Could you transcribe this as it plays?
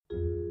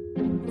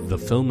The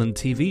Film and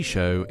TV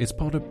Show is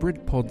part of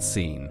Britpod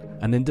Scene,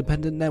 an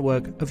independent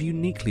network of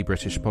uniquely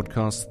British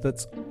podcasts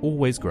that's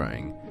always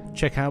growing.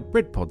 Check out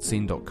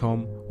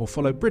BritpodScene.com or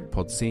follow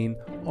Britpod Scene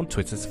on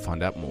Twitter to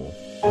find out more.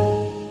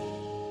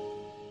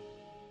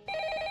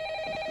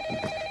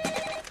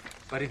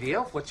 Buddy the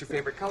Elf, what's your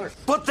favorite color?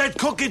 Put that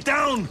cookie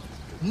down!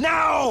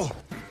 Now!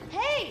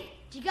 Hey,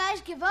 do you guys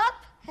give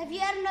up? Have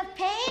you had enough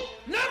pain?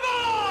 Never!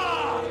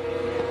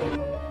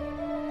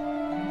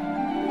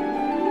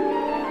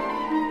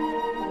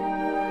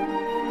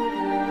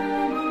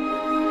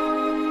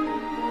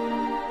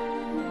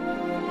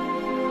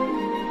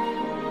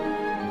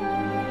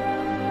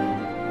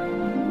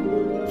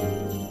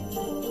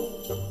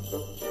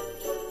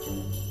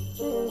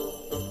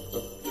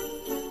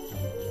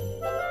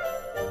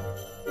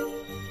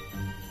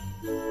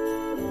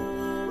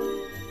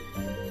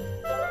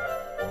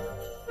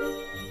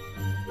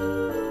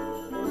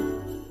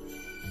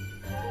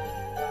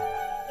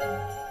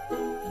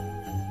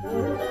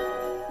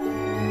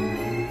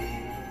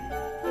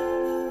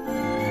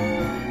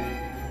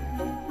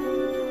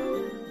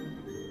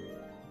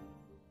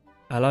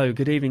 Hello,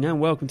 good evening and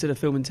welcome to the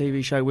Film and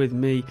TV Show with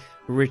me,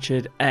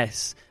 Richard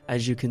S.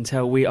 As you can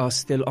tell, we are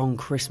still on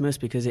Christmas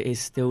because it is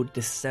still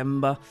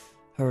December.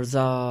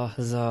 Huzzah,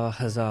 huzzah,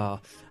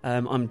 huzzah.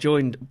 I'm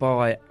joined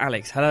by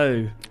Alex.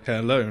 Hello.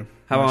 Hello.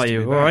 How Nice are to you?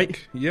 be All back.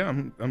 right? Yeah,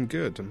 I'm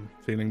good. I'm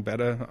feeling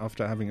better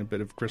after having a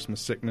bit of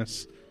Christmas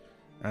sickness,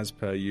 as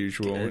per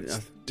usual.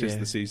 Tis yeah.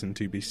 the season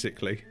to be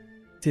sickly.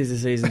 'Tis the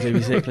season to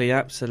be sickly,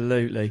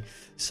 absolutely.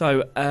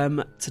 So,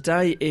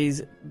 today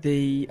is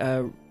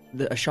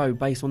a show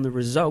based on the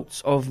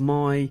results of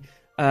my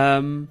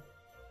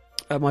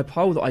my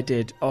poll that I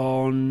did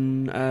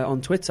on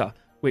Twitter,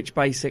 which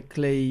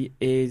basically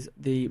is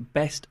the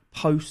best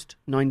post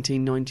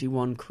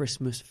 1991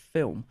 Christmas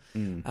film.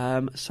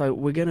 So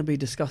we're going to be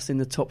discussing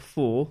the top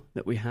four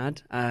that we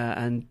had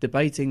and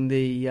debating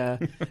the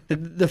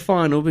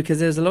final, because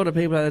there's a lot of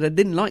people out there that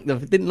didn't like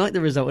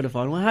the result of the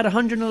final. I had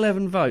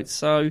 111 votes,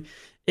 so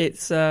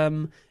it's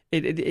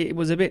it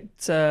was a bit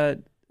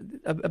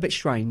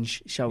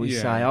strange, shall we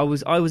say. I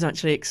was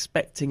actually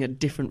expecting a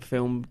different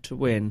film to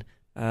win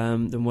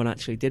than one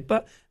actually did,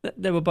 but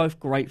they were both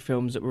great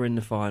films that were in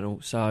the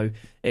final, so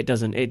it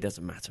doesn't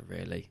matter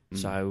really.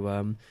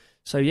 So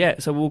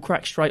we'll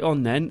crack straight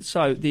on then.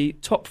 So the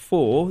top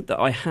four that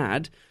I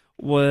had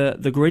were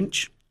The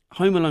Grinch,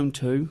 Home Alone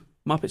 2,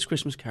 Muppets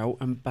Christmas Carol,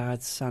 and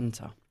Bad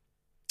Santa.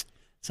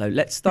 So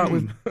let's start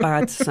with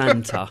Bad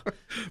Santa.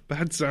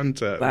 Bad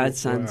Santa. Bad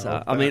Santa.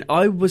 Wow, I mean,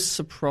 I was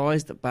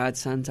surprised that Bad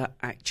Santa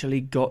actually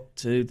got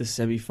to the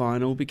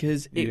semi-final,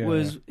 because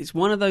it's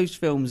one of those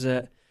films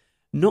that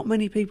not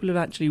many people have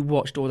actually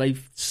watched, or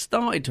they've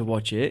started to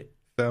watch it.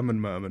 Thurman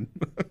Merman.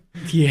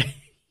 Yeah.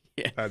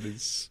 That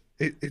is.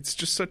 It's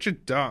just such a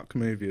dark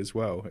movie as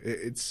well.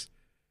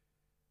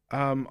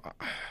 I've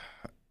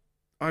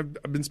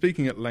been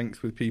speaking at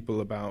length with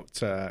people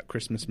about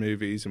Christmas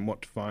movies and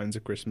what defines a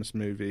Christmas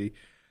movie,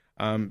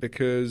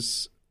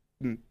 because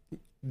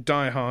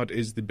Die Hard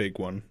is the big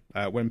one.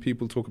 When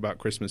people talk about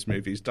Christmas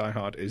movies, Die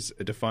Hard is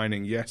a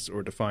defining yes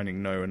or a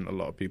defining no in a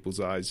lot of people's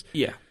eyes.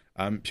 Yeah.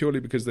 Purely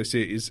because they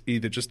see it as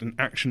either just an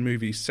action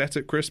movie set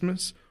at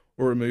Christmas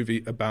or a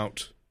movie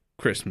about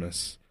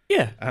Christmas.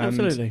 Yeah,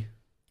 absolutely.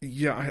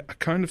 Yeah, I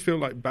kind of feel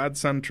like Bad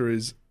Santa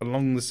is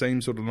along the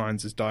same sort of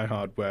lines as Die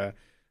Hard, where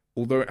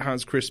although it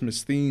has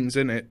Christmas themes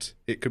in it,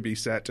 it could be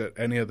set at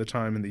any other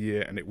time in the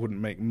year and it wouldn't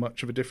make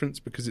much of a difference,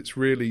 because it's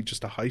really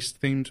just a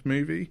heist-themed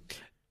movie.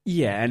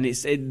 Yeah, and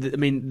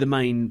the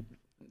main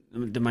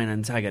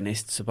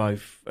antagonists are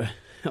both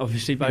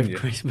obviously both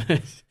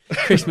Christmas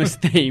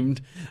themed.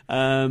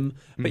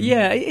 But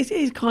yeah, it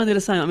is kind of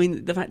the same. I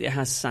mean, the fact that it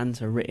has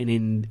Santa written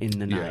in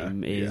the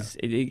name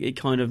it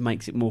kind of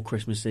makes it more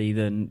Christmassy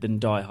than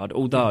Die Hard.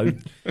 Although,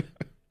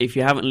 if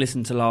you haven't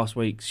listened to last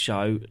week's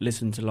show,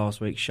 listen to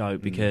last week's show,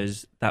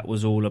 because that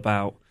was all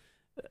about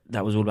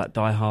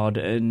Die Hard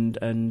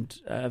and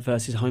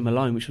versus Home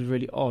Alone, which was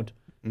really odd.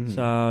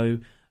 So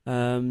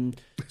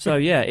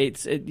yeah,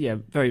 it's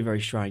very,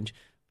 very strange.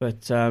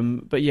 But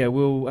yeah,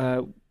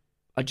 we'll.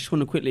 I just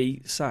want to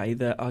quickly say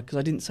that because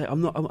I didn't say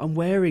I'm not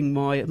wearing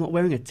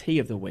a tee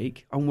of the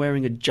week. I'm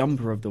wearing a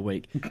jumper of the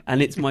week,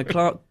 and it's my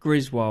Clark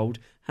Griswold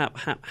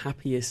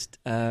happiest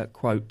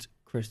quote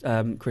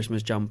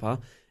Christmas jumper,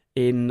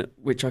 in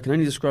which I can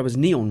only describe as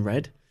neon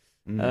red.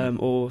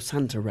 Or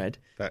Santa red.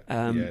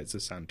 It's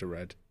a Santa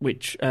red.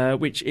 Which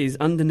is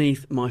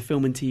underneath my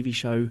Film and TV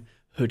Show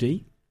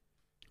hoodie,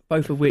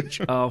 both of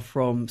which are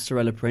from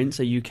Sorella Print,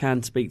 so you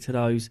can speak to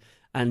those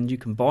and you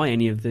can buy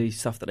any of the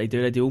stuff that they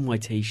do. They do all my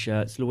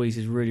T-shirts. Louise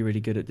is really,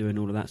 really good at doing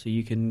all of that, so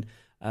you can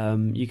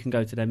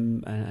go to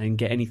them and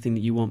get anything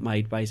that you want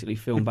made, basically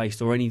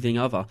film-based or anything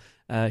other.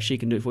 She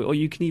can do it for you. Or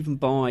you can even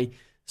buy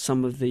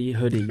some of the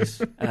hoodies.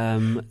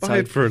 Buy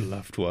it for a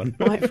loved one.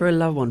 Buy it for a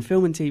loved one.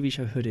 Film and TV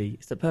show hoodie.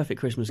 It's the perfect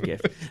Christmas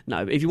gift.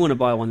 No, if you want to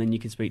buy one, then you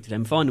can speak to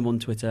them. Find them on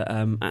Twitter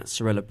at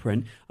Sorella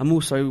Print. I'm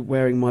also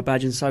wearing my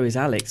badge, and so is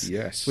Alex.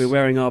 Yes. We're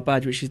wearing our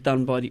badge, which is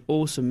done by the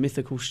awesome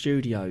Mythical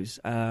Studios.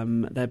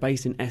 They're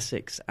based in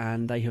Essex,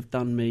 and they have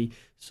done me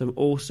some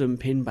awesome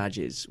pin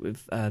badges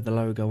with the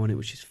logo on it,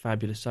 which is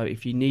fabulous. So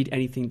if you need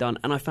anything done,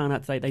 and I found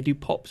out today they do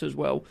pops as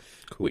well,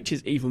 which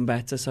is even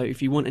better. So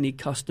if you want any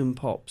custom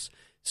pops,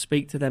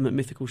 speak to them at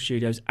Mythical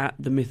Studios, at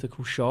the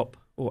Mythical Shop,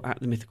 or at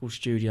the Mythical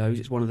Studios.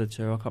 It's one of the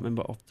two. I can't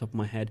remember off the top of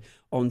my head.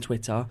 On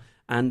Twitter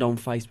and on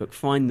Facebook.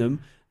 Find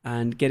them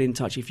and get in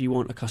touch if you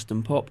want a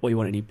custom pop or you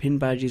want any pin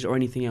badges or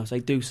anything else. They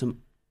do some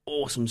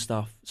awesome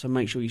stuff. So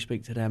make sure you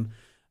speak to them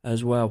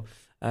as well.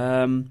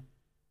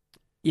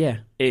 Yeah,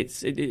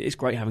 it's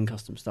great having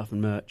custom stuff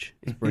and merch.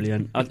 It's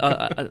brilliant. I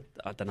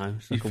don't know.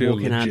 It's like you a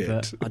walking legit.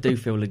 advert. I do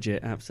feel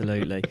legit,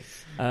 absolutely.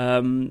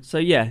 So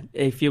yeah,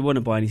 if you want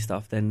to buy any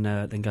stuff, then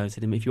go and see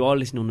them. If you are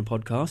listening on the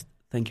podcast,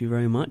 thank you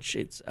very much.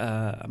 It's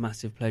a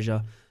massive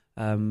pleasure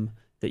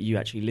that you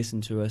actually listen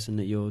to us and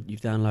that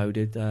you've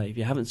downloaded. If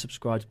you haven't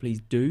subscribed,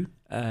 please do.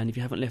 And if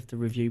you haven't left a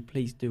review,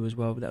 please do as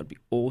well. That would be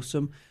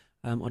awesome.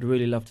 I'd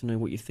really love to know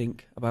what you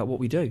think about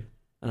what we do.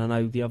 And I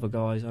know the other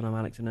guys, I know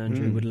Alex and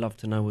Andrew, would love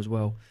to know as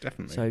well.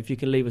 Definitely. So if you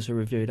can leave us a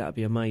review, that would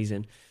be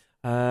amazing.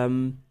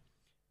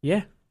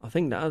 Yeah, I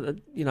think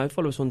that,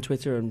 follow us on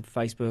Twitter and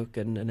Facebook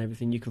and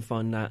everything. You can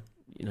find that,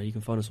 you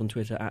can find us on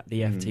Twitter at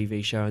the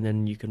FTV Show, and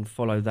then you can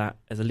follow that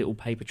as a little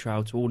paper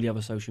trail to all the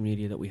other social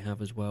media that we have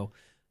as well,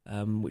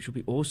 which would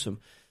be awesome.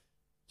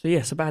 So yeah,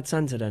 it's a Bad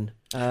Santa then.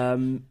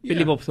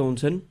 Billy Bob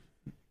Thornton,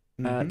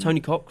 Tony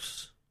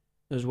Cox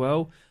as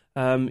well.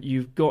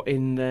 You've got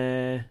in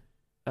there...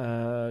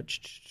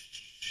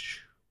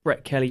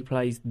 Brett Kelly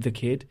plays the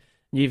kid.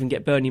 You even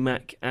get Bernie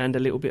Mac and a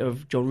little bit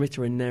of John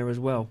Ritter in there as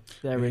well.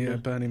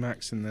 Bernie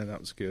Mac's in there.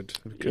 That was good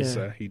because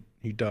he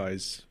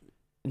dies.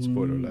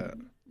 Spoiler alert.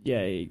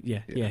 Yeah,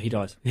 he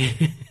dies.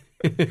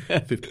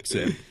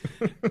 50%.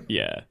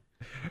 Yeah.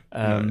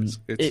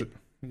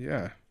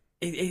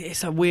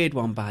 It's a weird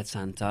one, Bad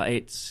Santa.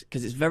 It's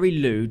because it's very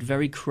lewd,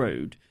 very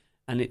crude,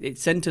 and it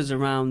centres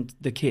around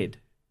the kid.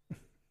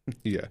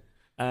 Yeah.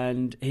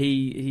 And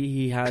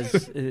he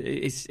has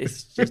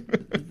it's just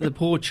the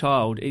poor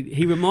child.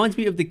 He reminds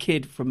me of the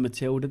kid from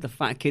Matilda, the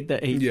fat kid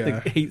that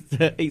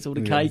eats all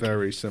the cake.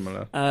 Very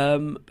similar.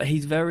 But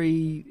he's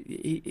very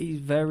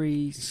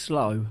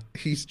slow.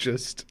 He's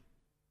just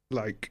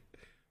like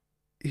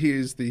he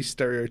is the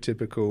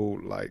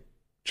stereotypical like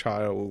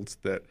child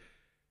that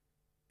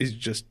is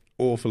just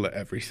awful at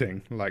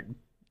everything. Like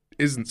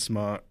isn't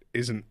smart,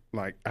 isn't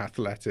like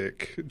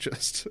athletic,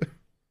 just.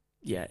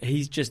 Yeah,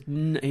 he's just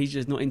not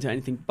into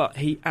anything, but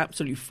he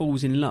absolutely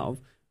falls in love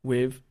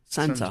with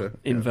Santa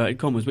inverted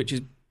commas, which is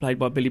played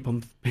by Billy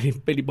Bob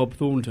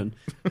Thornton,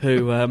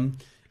 who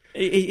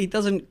he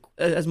doesn't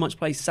as much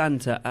play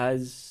Santa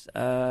as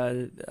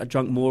a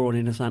drunk moron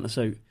in a Santa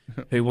suit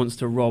who wants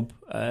to rob.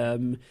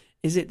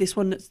 Is it this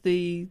one that's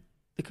the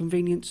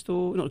convenience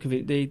store? Not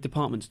the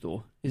department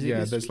store. Is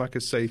it there's like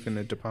a safe in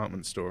a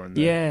department store, and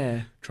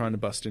they're trying to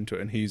bust into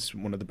it, and he's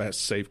one of the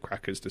best safe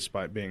crackers,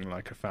 despite being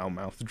like a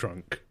foul-mouthed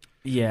drunk.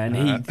 Yeah,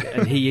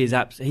 and he is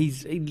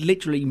he's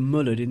literally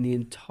mullered in the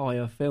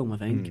entire film. I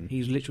think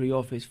he's literally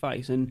off his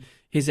face. And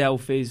his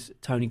elf is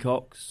Tony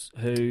Cox,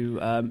 who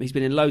he's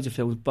been in loads of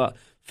films. But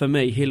for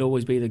me, he'll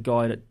always be the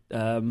guy that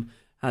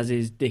has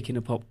his dick in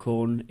a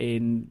popcorn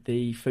in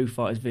the Foo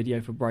Fighters video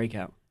for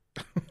Breakout.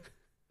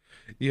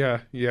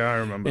 Yeah, I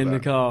remember in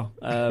that. the car.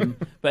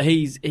 But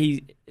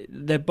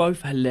they're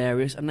both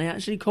hilarious, and they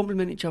actually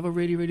complement each other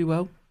really, really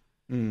well.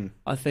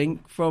 I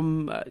think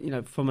from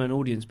an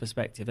audience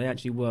perspective, they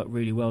actually work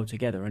really well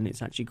together, and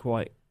it's actually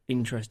quite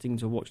interesting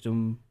to watch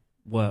them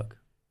work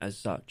as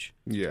such.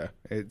 Yeah,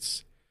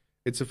 it's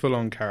a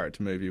full-on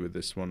character movie with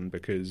this one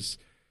because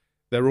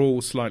they're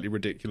all slightly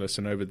ridiculous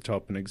and over the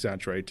top and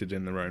exaggerated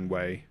in their own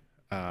way,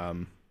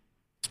 and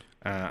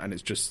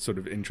it's just sort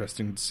of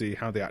interesting to see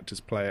how the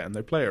actors play it, and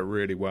they play it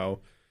really well,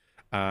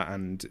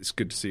 and it's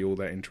good to see all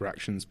their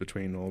interactions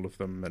between all of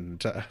them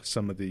and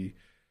some of the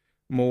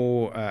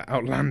more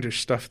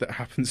outlandish stuff that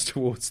happens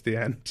towards the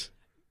end.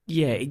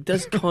 Yeah, it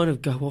does kind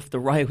of go off the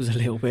rails a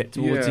little bit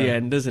towards the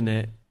end, doesn't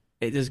it?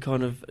 It does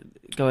kind of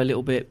go a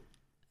little bit,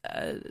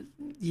 I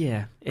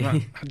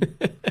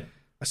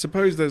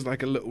suppose there's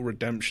like a little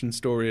redemption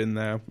story in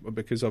there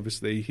because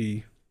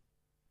obviously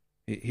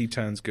he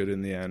turns good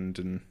in the end,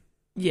 and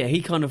yeah,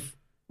 he kind of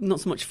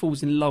not so much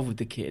falls in love with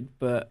the kid,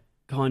 but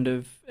kind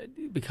of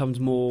becomes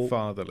more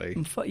fatherly.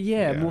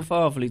 More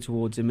fatherly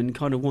towards him, and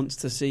kind of wants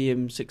to see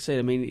him succeed.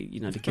 I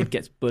mean, the kid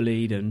gets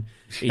bullied, and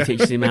he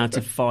teaches him how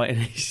to fight. And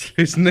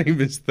his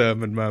name is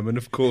Thurman Merman.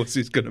 Of course,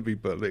 he's going to be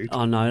bullied.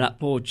 Oh no, that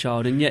poor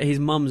child, and yet his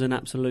mum's an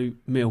absolute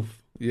MILF.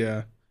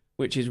 Yeah,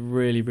 which is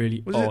really,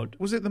 really odd.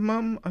 Was it the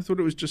mum? I thought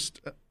it was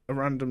just a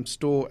random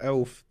store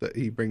elf that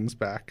he brings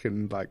back,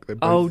 and like they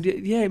both...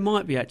 it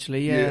might be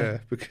actually.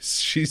 Yeah,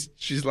 because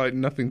she's like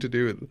nothing to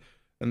do with,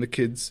 and the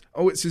kids.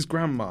 Oh, it's his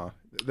grandma.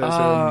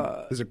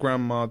 there's a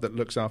grandma that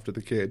looks after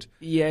the kid.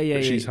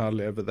 Yeah. She's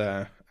hardly ever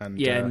there. And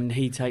and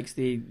he takes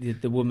the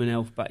woman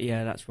elf back.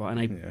 Yeah, that's right.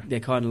 And they're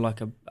kind of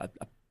like a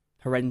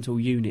parental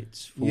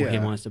units for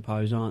him, I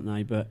suppose, aren't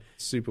they? But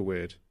super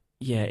weird.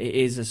 Yeah, it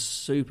is a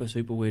super,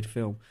 super weird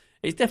film.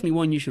 It's definitely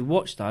one you should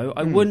watch, though.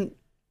 I wouldn't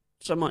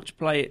so much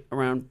play it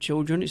around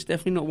children. It's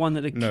definitely not one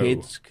that the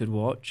kids could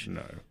watch.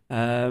 No.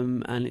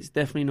 And it's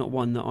definitely not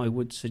one that I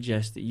would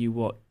suggest that you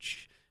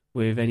watch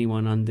with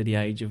anyone under the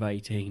age of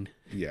 18.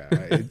 Yeah,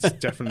 it's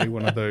definitely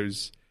one of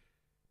those...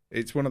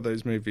 It's one of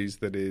those movies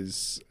that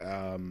is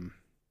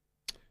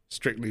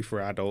strictly for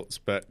adults,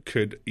 but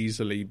could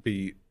easily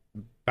be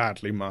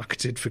badly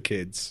marketed for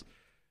kids.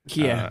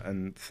 Yeah.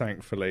 And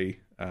thankfully,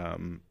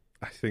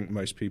 I think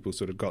most people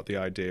sort of got the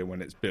idea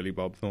when it's Billy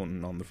Bob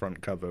Thornton on the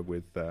front cover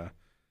with the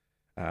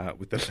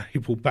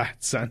label Bad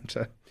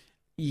Santa.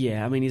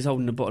 Yeah, I mean, he's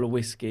holding a bottle of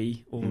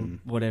whiskey or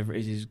whatever it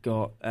is he's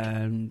got,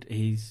 and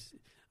it's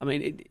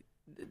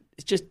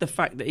just the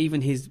fact that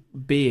even his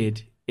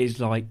beard is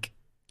like...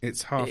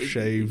 It's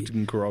half-shaved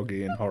and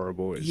groggy and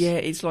horrible.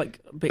 It's like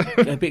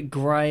a bit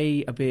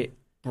grey, a bit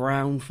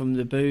brown from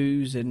the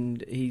booze,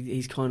 and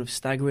he's kind of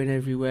staggering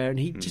everywhere, and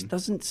he just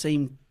doesn't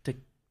seem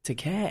to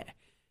care.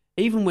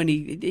 Even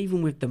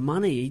with the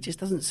money, he just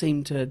doesn't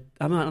seem to...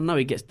 I mean, I know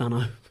he gets done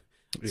over.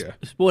 Yeah.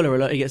 Spoiler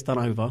alert, he gets done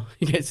over.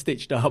 He gets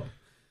stitched up.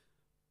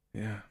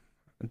 Yeah.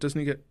 And doesn't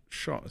he get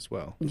shot as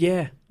well?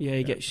 Yeah,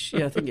 he gets.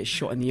 I think he gets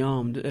shot in the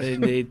arm.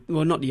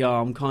 Well, not the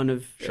arm, kind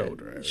of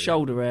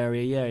shoulder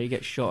area. Yeah, he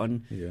gets shot,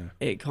 and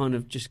it kind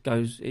of just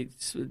goes.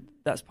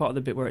 That's part of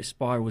the bit where it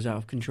spirals out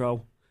of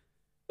control,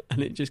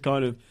 and it just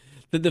kind of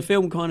the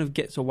film kind of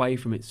gets away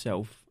from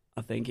itself.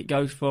 I think it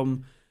goes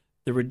from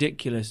the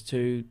ridiculous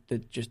to the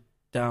just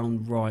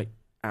downright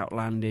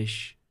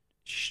outlandish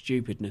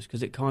stupidness,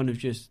 because it kind of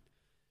just.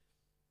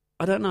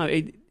 I don't know.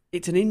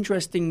 It's an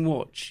interesting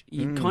watch.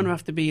 You kind of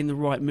have to be in the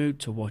right mood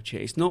to watch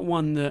it. It's not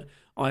one that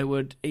I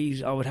would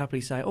happily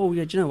say, oh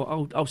yeah, do you know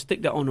what? I'll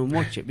stick that on and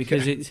watch it,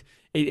 because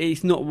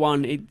it's not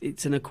one.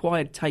 It's an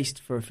acquired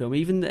taste for a film.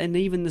 Even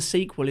the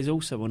sequel is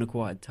also an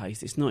acquired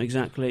taste. It's not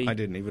exactly. I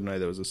didn't even know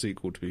there was a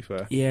sequel. To be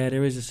fair, yeah,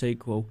 there is a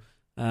sequel.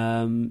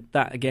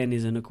 That again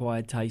is an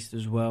acquired taste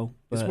as well.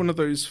 It's one of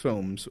those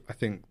films I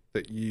think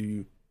that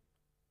you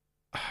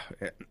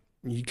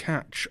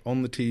catch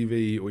on the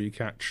TV, or you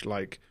catch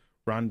like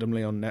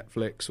randomly on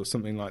Netflix or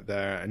something like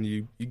that, and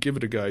you give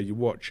it a go, you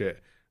watch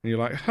it, and you're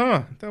like,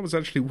 that was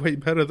actually way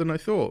better than I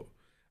thought.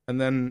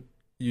 And then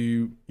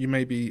you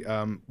maybe,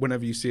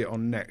 whenever you see it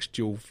on Next,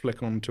 you'll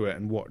flick onto it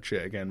and watch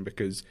it again,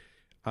 because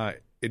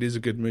it is a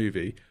good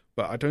movie.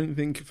 But I don't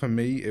think, for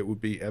me, it would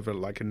be ever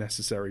like a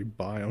necessary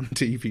buy on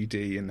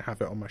DVD and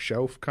have it on my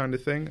shelf kind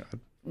of thing.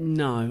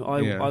 No,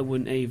 I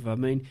wouldn't either. I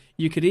mean,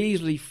 you could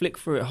easily flick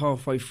through it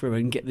halfway through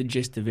and get the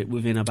gist of it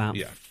within about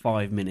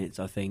 5 minutes,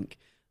 I think.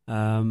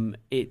 I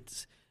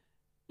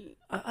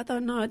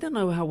don't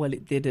know how well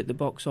it did at the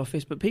box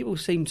office, but people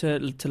seem to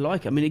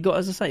like it. I mean, it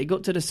got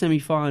to the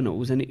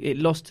semi-finals, and it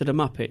lost to the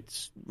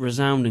Muppets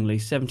resoundingly,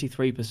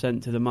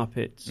 73% to the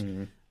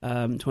Muppets,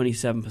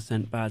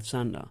 27% Bad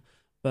Santa.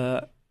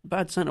 But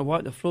Bad Santa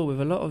wiped the floor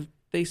with a lot of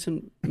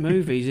decent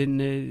movies in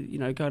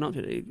the, going up to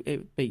it.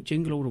 It beat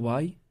Jingle All the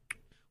Way,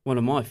 one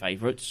of my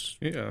favourites.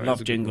 Yeah,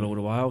 love Jingle All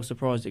the Way. I was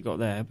surprised it got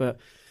there, but.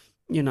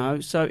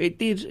 So it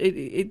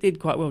did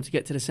quite well to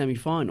get to the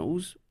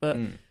semi-finals, but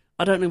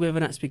I don't know whether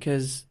that's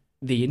because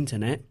the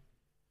internet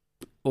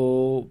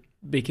or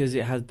because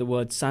it has the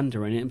word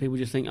Santa in it, and people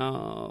just think,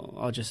 oh,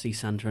 I'll just see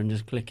Santa and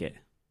just click it.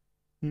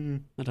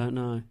 I don't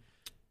know,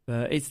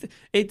 but it's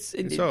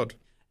odd.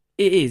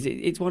 It is.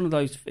 It's one of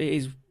those.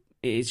 It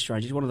is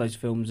strange. It's one of those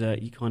films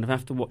that you kind of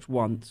have to watch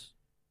once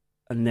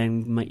and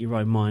then make your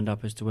own mind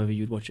up as to whether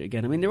you'd watch it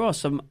again. I mean, there are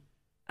some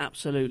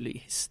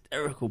absolutely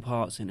hysterical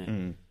parts in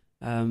it.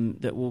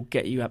 That will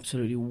get you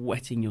absolutely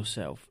wetting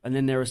yourself. And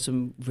then there are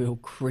some real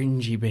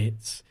cringy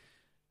bits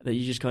that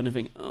you just kind of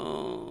think,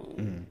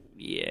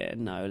 yeah,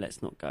 no,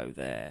 let's not go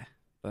there.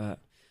 But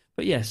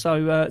yeah,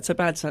 so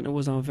Bad Santa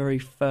was our very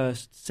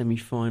first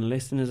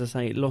semi-finalist, and as I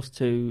say,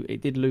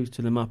 it did lose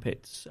to the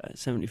Muppets at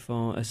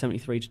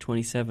 73 to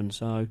 27.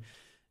 So,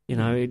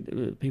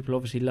 people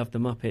obviously loved the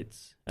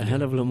Muppets a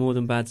hell of a lot more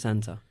than Bad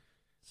Santa.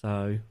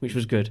 So, which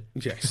was good.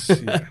 Yes,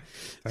 yeah.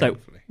 So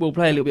we'll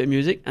play a little bit of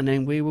music, and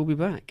then we will be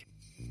back.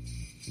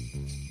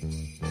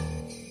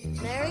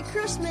 Merry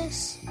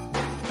Christmas.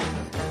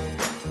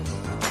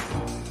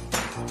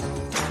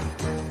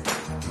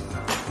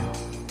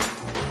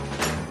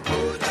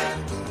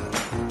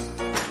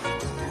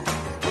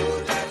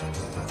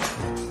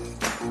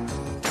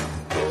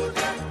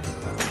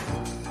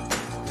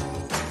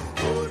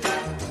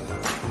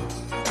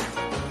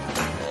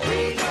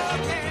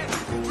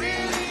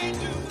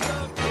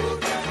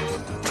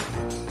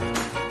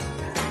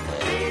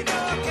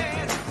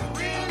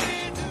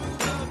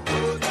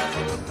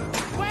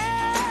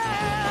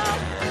 Well,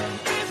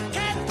 this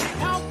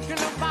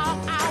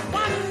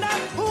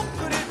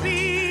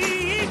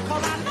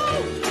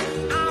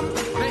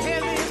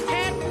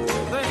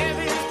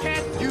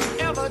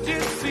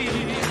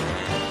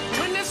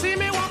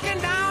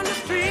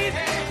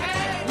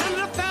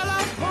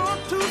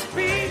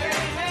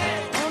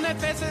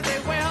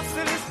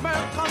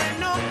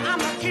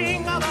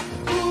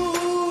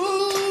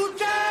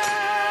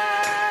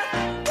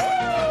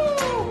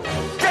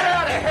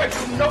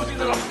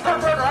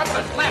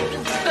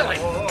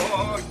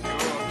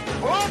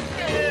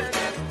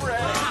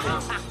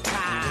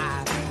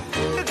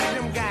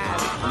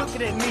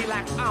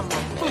like I'm a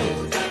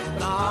fool.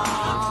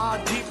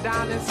 But deep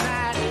down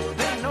inside,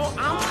 they know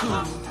I'm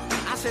cool.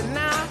 I said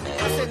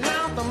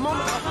now the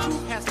moment of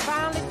truth has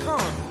finally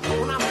come.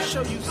 When I'm gonna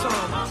show you some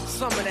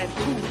of that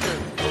cool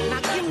dirt. Now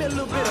give me a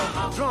little bit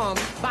of drum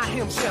by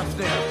himself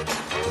there.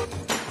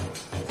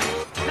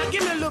 Now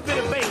give me a little bit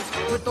of bass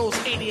with those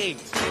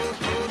 88s.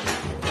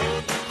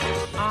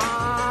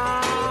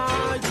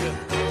 You're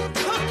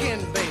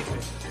cooking, baby.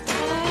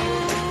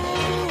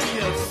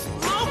 You're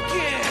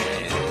smoking.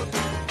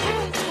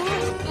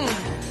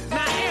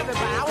 Now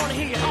everybody, I want to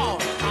hear you all.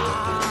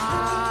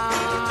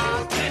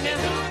 Can you?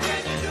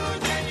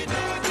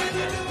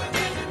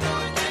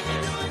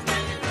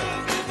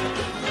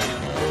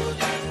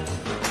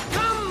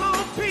 Come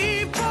on,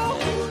 people.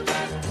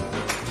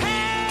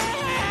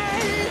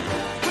 Hey,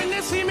 when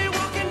they see me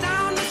walking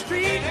down the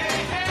street,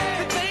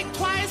 they think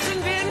twice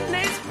and then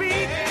they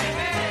speak.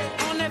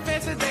 On their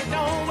faces they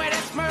don't wear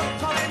that smirk,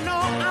 'cause they know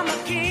I'm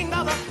the king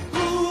of the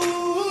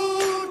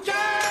blue jazz.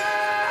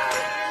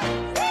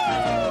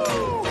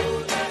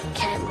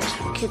 Can't miss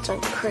for kids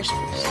on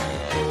Christmas.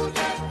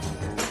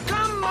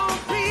 Come on,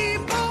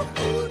 people.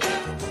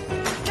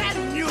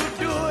 Can you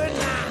do it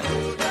now?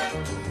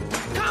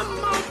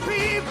 Come on,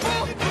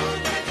 people.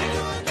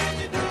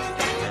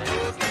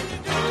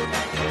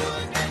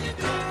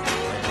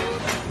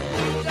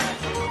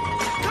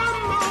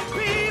 Come on,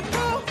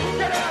 people.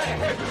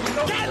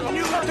 Can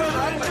you do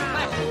it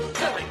now?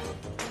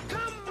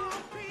 Come on,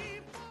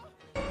 people.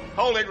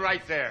 Hold it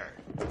right there.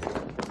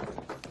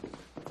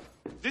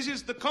 This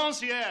is the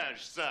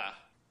concierge, sir.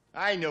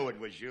 I knew it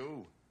was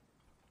you.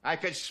 I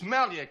could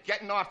smell you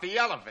getting off the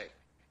elevator.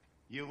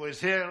 You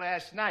was here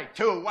last night,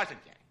 too,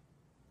 wasn't you?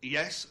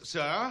 Yes,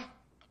 sir.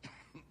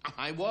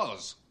 I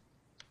was.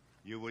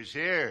 You was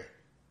here,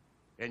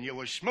 and you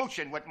was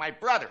smooching with my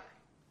brother.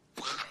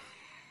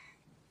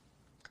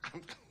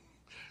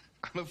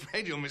 I'm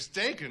afraid you're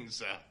mistaken,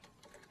 sir.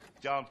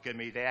 Don't give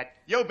me that.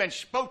 You've been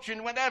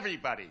smooching with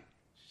everybody.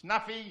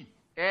 Snuffy,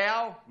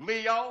 Al,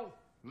 Leo,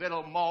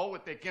 Little Mo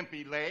with the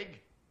gimpy leg,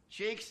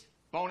 Cheeks,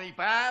 Boney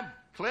Bob,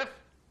 Cliff.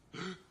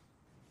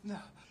 No,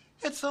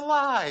 it's a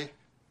lie.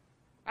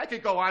 I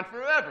could go on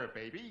forever,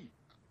 baby.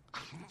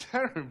 I'm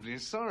terribly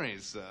sorry,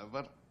 sir,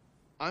 but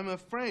I'm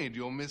afraid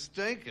you're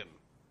mistaken.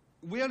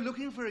 We're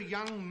looking for a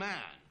young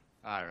man.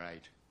 All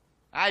right.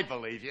 I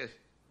believe you.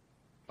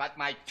 But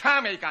my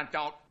Tommy gun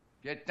don't.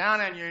 Get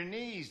down on your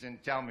knees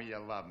and tell me you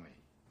love me.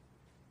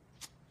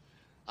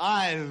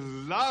 I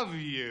love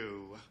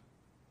you.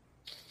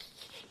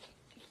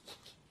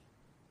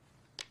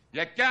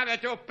 You gotta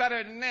do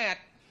better than that.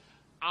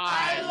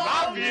 I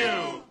love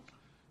you.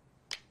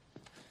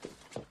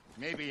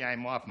 Maybe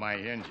I'm off my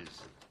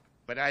hinges,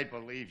 but I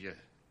believe you.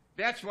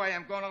 That's why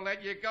I'm gonna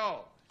let you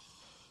go.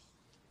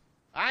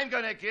 I'm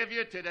gonna give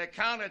you to the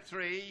count of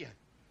 3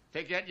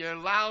 to get your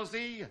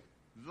lousy,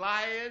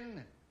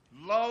 lying,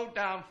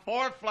 low-down,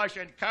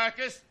 4-flushing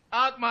carcass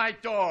out my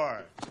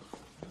door.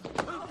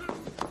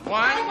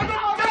 1,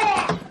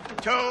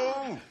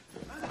 2...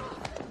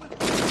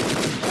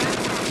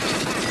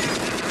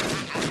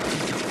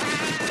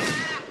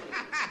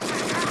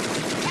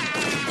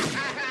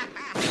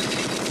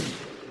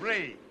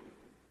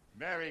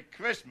 Merry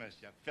Christmas,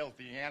 you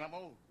filthy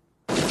animal.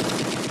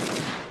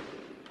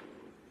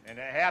 And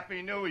a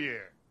Happy New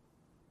Year.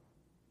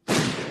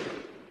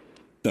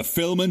 The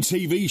Film and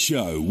TV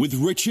Show with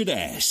Richard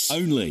S.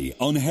 Only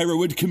on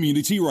Hereward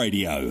Community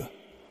Radio.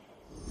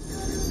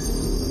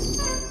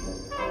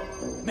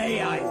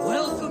 May I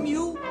welcome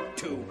you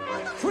to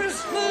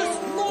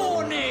Christmas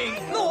morning.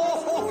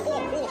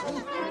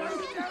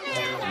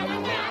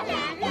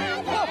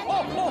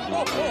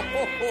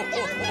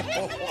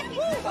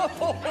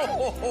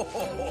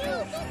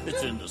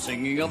 It's in the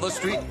singing of a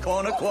street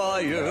corner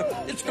choir.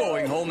 It's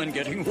going home and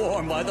getting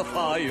warm by the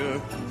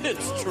fire.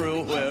 It's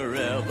true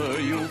wherever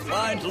you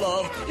find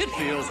love, it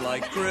feels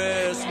like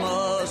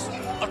Christmas.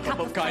 A cup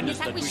of kindness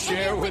that we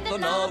share with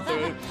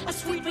another. A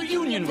sweet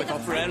reunion with a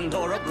friend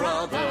or a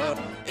brother.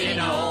 In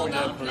all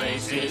the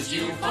places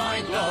you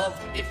find love,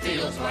 it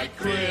feels like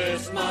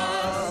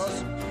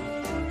Christmas.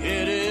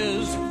 It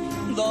is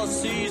the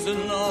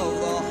season of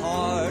the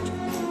heart,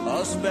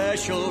 a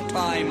special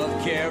time of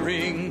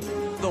caring,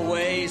 the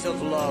ways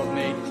of love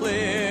made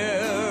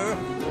clear.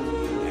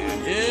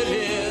 And it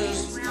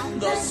is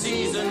the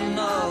season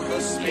of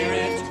the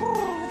spirit,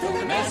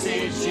 the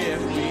message,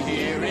 if we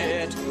hear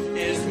it,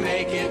 is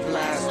make it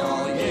last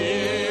all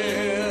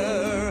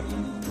year.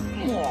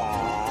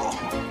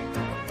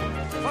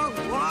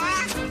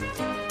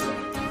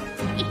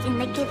 It's in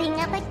the giving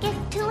of a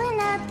gift to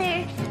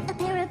another, a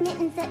pair of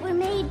mittens that were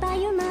made by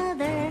your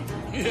mother.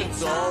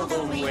 It's all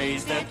the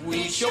ways that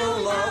we show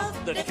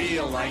love that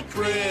feel like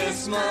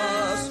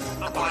Christmas.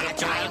 Upon a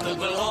childhood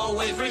we'll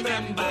always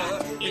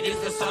remember. It is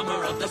the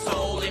summer of the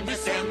soul in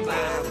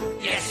December.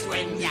 Yes,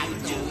 when you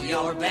do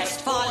your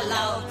best for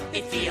love,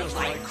 it feels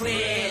like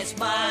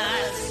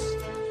Christmas.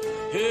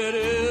 It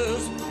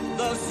is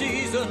the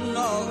season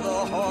of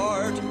the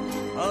heart,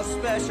 a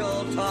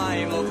special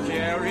time of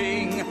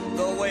caring,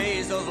 the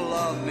ways of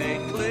love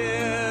made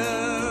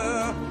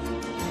clear.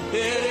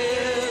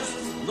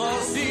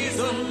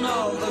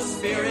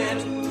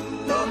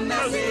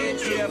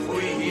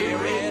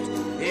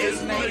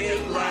 make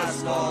it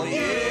last all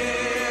year.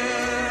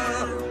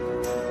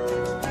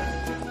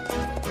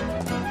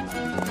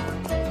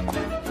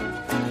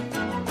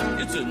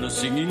 It's in the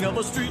singing of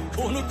a street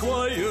corner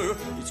choir.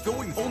 It's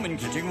going home and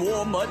getting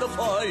warm by the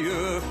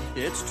fire.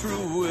 It's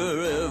true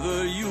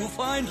wherever you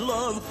find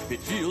love. It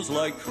feels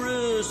like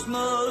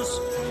Christmas.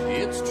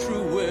 It's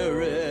true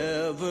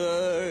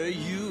wherever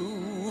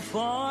you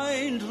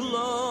find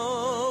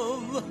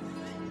love.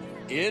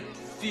 It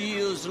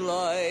feels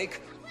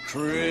like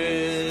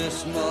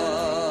Christmas.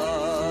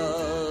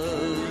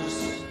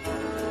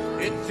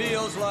 It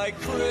feels like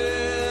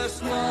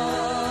Christmas.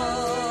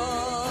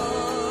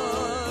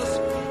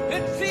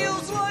 It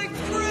feels like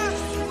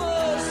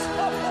Christmas.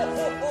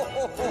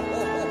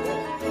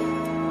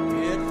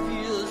 It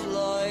feels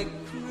like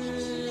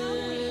Christmas.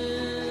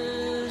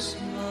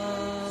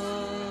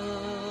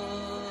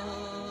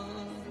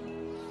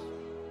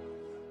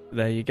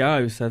 There you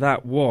go. So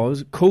that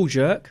was Cool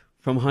Jerk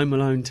from Home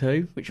Alone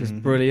 2, which was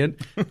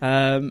brilliant.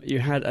 You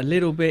had a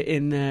little bit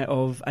in there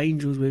of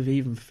Angels with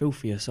Even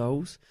Filthier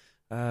Souls,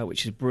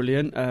 which is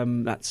brilliant.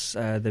 That's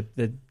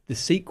the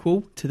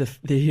sequel to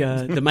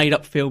the made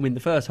up film in the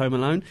first Home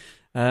Alone,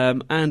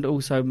 and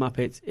also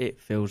Muppets.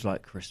 It Feels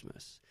Like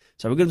Christmas.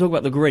 So we're going to talk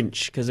about The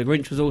Grinch, because The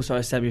Grinch was also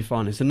a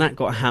semi-finalist, and that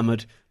got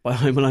hammered by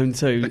Home Alone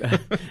 2.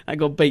 That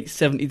got beat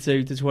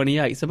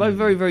 72-28. So both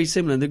very, very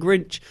similar. And The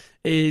Grinch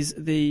is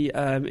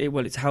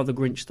it's How the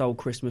Grinch Stole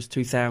Christmas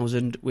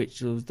 2000,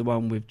 which was the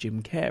one with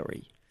Jim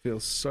Carrey.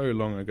 Feels so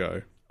long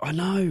ago. I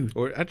know.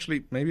 Or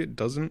actually, maybe it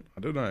doesn't. I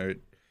don't know.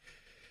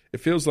 It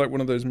feels like one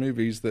of those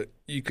movies that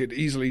you could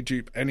easily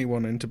dupe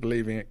anyone into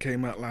believing it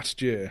came out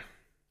last year.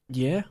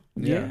 Yeah.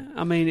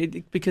 I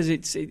mean, because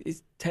it's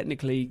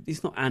technically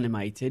it's not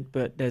animated,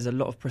 but there's a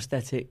lot of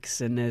prosthetics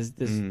and there's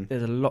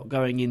a lot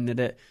going in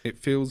that. It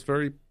feels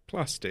very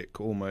plastic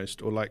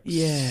almost, or like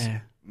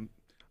I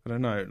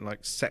don't know, like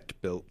set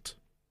built.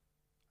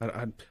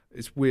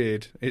 It's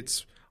weird.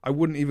 I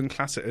wouldn't even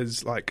class it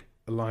as like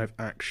a live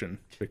action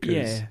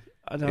because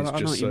I know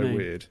just what so you mean.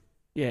 weird.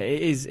 Yeah,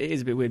 it is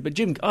a bit weird. But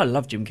I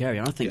love Jim Carrey.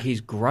 And I think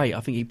he's great. I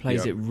think he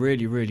plays it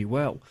really, really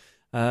well.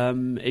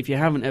 If you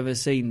haven't ever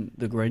seen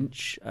The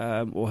Grinch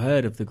or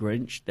heard of The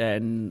Grinch,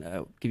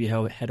 then give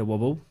your head a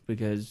wobble,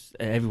 because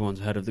everyone's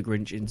heard of The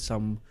Grinch in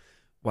some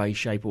way,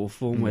 shape or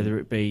form, whether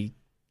it be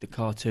the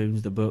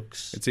cartoons, the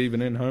books. It's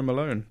even in Home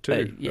Alone too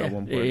at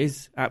one point. It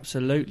is,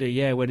 absolutely,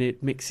 yeah, when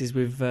it mixes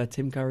with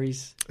Tim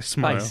Curry's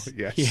smile, face.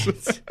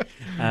 yes.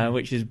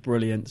 Which is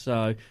brilliant.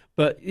 So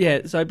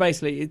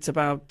basically it's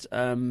about...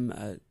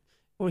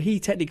 well, he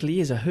technically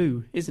is a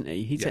Who, isn't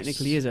he? He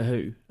technically is a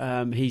Who.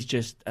 He's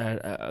just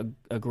a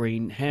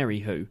green, hairy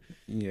Who.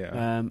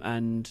 Yeah.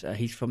 And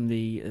he's from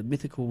the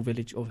mythical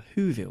village of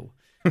Whoville,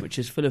 which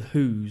is full of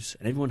Whos,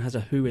 and everyone has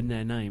a Who in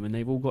their name, and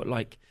they've all got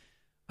like,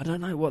 I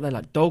don't know what they're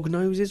like, dog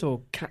noses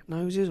or cat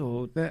noses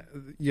or...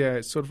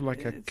 it's sort of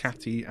like a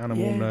catty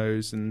animal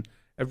nose, and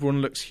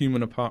everyone looks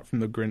human apart from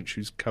the Grinch,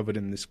 who's covered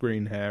in this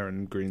green hair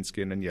and green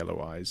skin and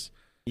yellow eyes.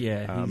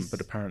 Yeah. But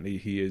apparently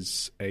he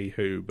is a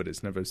Who, but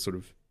it's never sort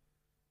of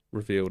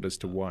revealed as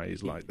to why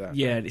he's like that.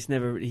 Yeah, he's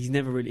not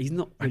really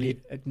acknowledged. I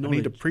need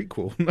a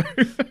prequel.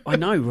 I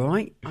know,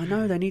 right? I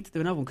know they need to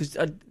do another one, because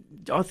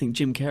I think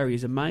Jim Carrey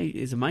is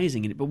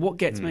amazing in it. But what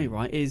gets me,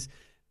 right, is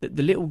that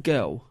the little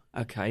girl...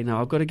 Okay, now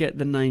I've got to get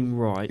the name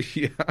right.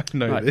 Yeah, I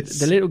know this.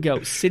 The little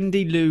girl,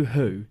 Cindy Lou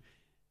Who,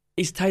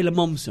 is Taylor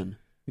Momsen.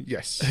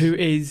 Yes. Who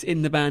is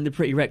in the band The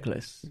Pretty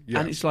Reckless. Yeah.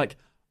 And it's like,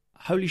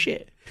 holy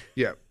shit.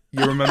 Yeah.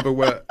 You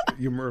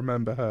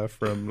remember her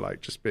from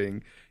like just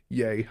being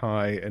yay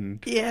high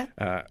and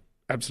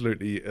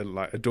absolutely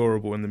like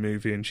adorable in the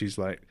movie, and she's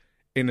like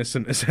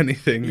innocent as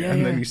anything,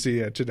 and then you see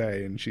her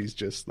today and she's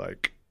just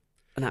like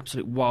an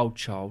absolute wild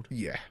child.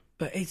 Yeah.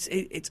 But it's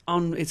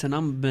an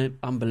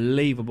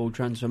unbelievable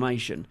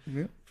transformation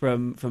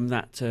from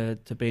that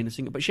to being a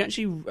singer. But she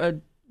actually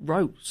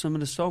wrote some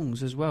of the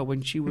songs as well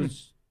when she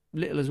was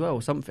little as well,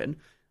 or something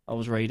I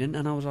was reading,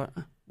 and I was like,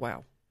 oh,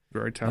 wow.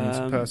 Very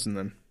talented person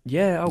then.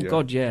 Yeah,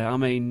 God, yeah. I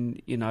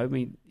mean,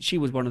 she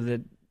was one of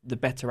the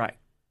better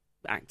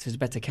actors,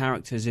 better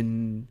characters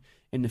in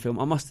the film.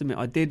 I must admit,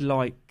 I did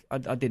love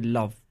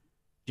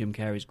Jim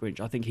Carrey's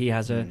Grinch. I think he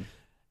has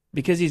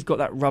because he's got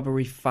that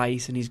rubbery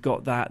face and he's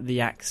got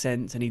the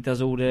accent, and he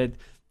does all the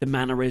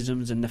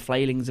mannerisms and the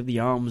flailings of the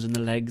arms and the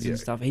legs and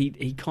stuff.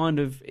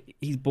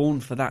 He's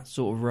born for that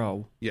sort of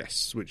role.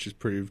 Yes, which is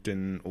proved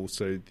in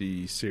also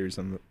the series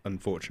on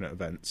Unfortunate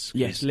Events.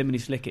 Yes,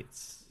 Lemony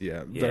Snicket's.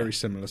 Yeah, very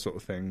similar sort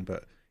of thing,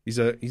 but he's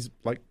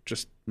like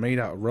just made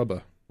out of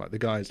rubber. Like the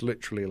guy's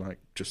literally like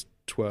just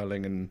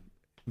twirling, and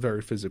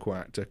very physical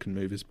actor, can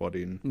move his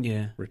body in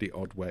really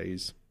odd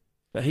ways.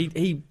 But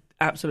he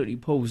absolutely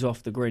pulls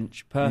off the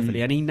Grinch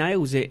perfectly, and he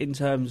nails it in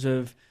terms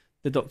of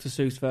the Dr.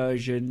 Seuss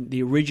version,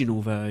 the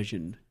original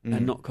version,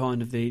 and not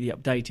kind of the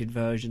updated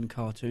version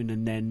cartoon,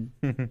 and then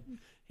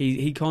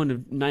he kind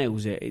of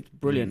nails it. It's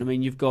brilliant. I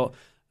mean, you've got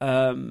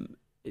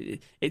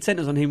it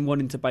centres on him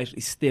wanting to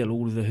basically steal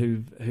all of the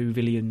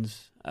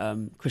Whovillians'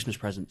 Christmas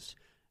presents,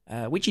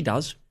 which he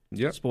does.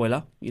 Yep.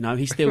 Spoiler,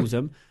 he steals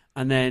them,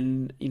 And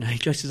then, he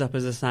dresses up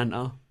as a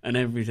Santa and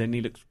everything.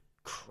 He looks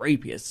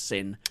creepy as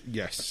sin.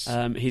 Yes.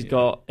 He's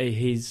got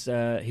his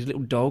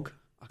little dog.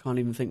 I can't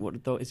even think what the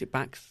dog is. It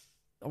Baxter?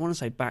 I want to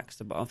say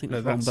Baxter, but I think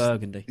that's Ron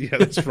Burgundy. Yeah,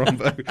 that's Ron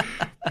Burgundy.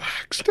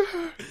 Baxter.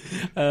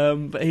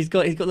 But he's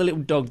got the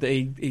little dog that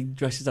he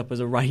dresses up as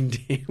a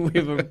reindeer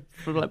with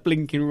a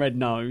blinking red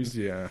nose.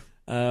 Yeah.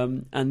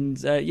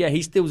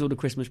 He steals all the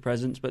Christmas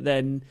presents, but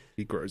then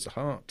he grows a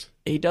heart.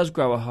 He does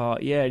grow a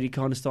heart, yeah. And he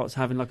kind of starts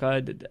having like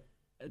a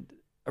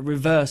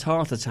reverse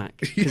heart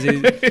attack,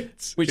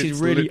 which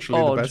is really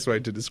literally odd. The best way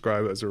to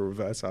describe it as a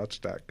reverse heart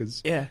attack,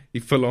 because yeah, he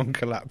full on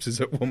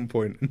collapses at one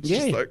point and it's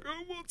just like,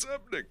 oh, what's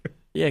happening?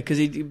 Yeah, because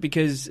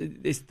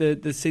it's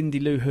the Cindy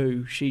Lou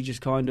Who, she just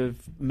kind of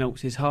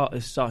melts his heart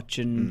as such,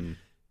 and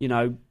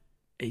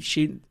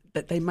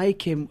they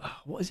make him.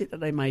 What is it that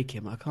they make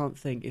him? I can't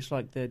think. It's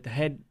like the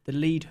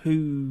lead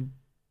Who.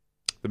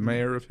 The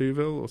mayor of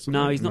Whoville or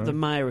something? No, he's not the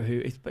mayor of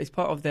Who. It's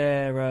part of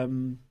their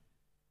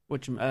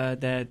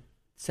their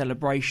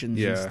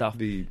celebrations and stuff.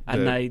 They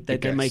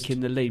make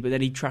him the lead, but then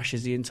he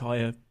trashes the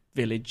entire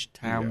village,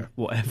 town,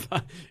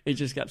 whatever. He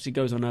just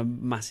absolutely goes on a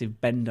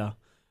massive bender,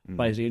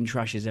 basically, and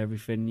trashes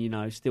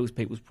everything. Steals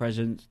people's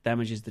presents,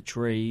 damages the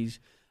trees.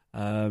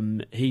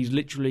 He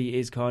literally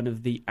is kind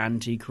of the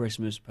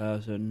anti-Christmas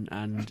person,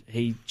 and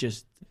he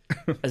just,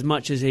 as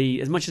much as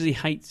he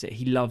hates it,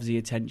 he loves the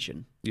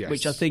attention,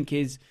 which I think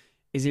is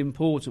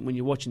important when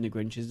you're watching The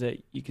Grinch. Is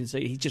that you can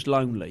see he's just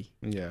lonely.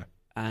 Yeah.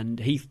 And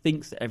he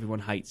thinks that everyone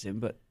hates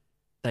him, but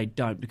they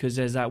don't, because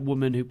there's that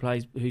woman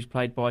who's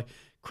played by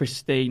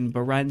Christine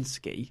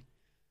Baranski.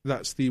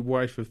 That's the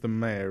wife of the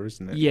mayor,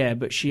 isn't it? Yeah,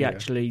 but she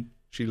actually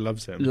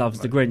loves him.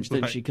 Loves the Grinch,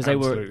 doesn't she? Because they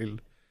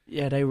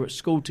were at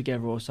school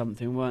together or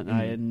something, weren't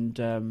they? And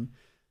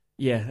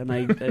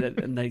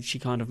she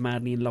kind of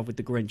madly in love with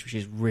the Grinch, which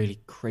is really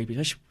creepy,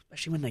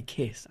 especially when they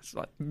kiss. That's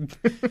like,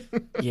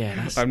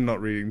 I'm not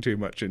reading too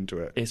much into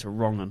it. It's a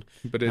wrong one,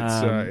 but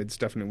it's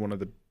definitely one of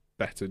the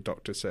better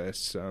Dr.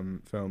 Seuss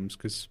films,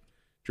 because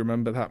do you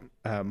remember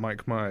that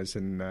Mike Myers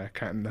in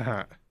Cat in the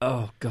Hat?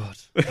 Oh God,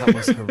 that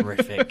was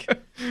horrific.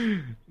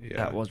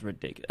 That was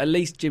ridiculous. At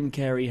least Jim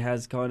Carrey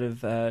has kind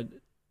of what's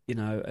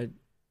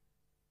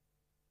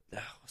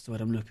the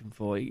word I'm looking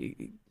for?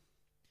 An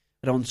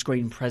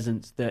on-screen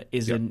presence that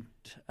isn't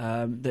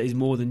that is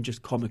more than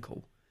just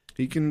comical.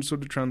 He can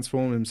sort of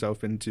transform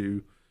himself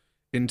into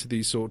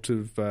these sort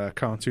of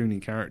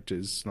cartoony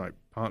characters, like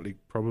partly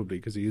probably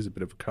because he is a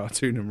bit of a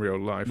cartoon in real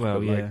life. Well,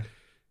 but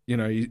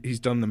he's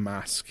done The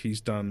Mask,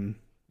 he's done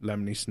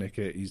Lemony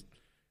Snicket, he's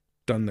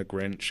done The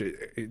Grinch.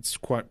 It's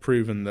quite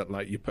proven that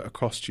like you put a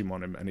costume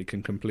on him and he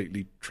can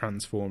completely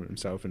transform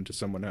himself into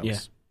someone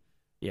else.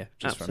 Yeah,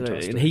 absolutely.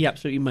 Fantastic. And he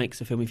absolutely makes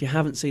the film. If you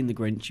haven't seen The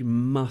Grinch, you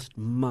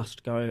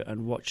must go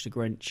and watch The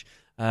Grinch.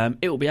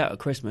 It will be out at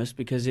Christmas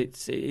because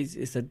it's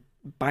a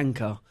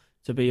banker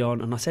to be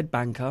on, and I said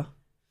banker.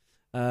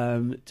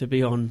 To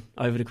be on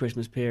over the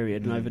Christmas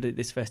period and over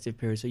this festive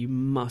period. So you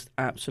must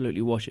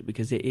absolutely watch it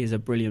because it is a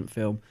brilliant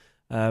film.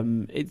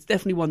 It's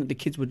definitely one that the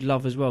kids would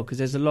love as well, because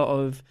there's a lot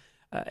of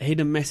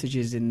hidden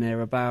messages in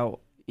there about,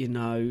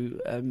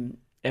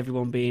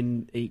 everyone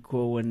being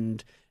equal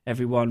and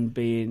everyone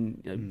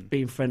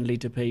being friendly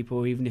to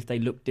people, even if they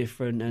look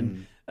different,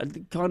 and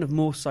kind of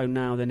more so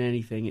now than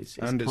anything. It's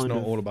not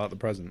all about the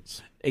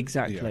presents.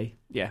 Exactly.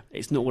 Yeah,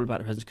 it's not all about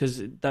the presents, because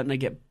don't they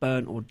get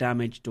burnt or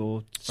damaged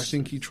or? I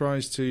think he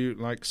tries to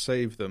like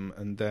save them,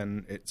 and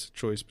then it's a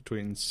choice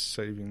between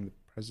saving the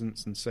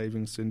presents and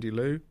saving Cindy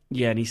Lou.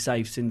 Yeah, and he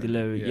saves Cindy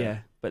Lou. Yeah,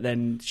 but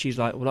then she's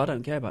like, "Well, I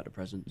don't care about the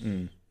presents.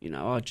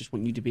 I just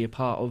want you to be a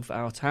part of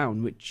our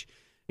town," which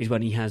is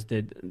when he has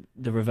the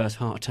reverse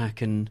heart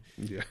attack and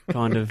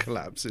kind of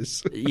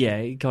collapses.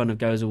 He kind of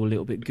goes all a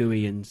little bit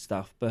gooey and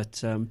stuff. But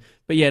The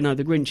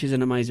Grinch is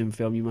an amazing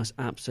film. You must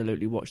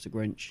absolutely watch The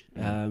Grinch.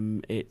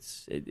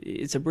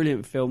 It's a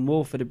brilliant film,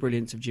 more for the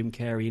brilliance of Jim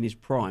Carrey in his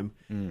prime,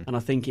 and I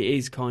think it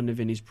is kind of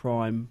in his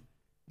prime.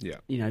 Yeah,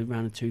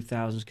 around the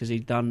 2000s, because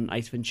he'd done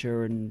Ace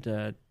Ventura and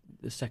the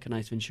second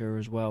Ace Ventura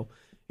as well.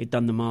 He'd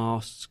done The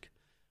Mask.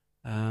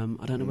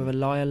 I don't know whether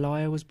Liar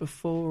Liar was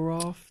before or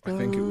after. I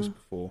think it was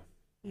before.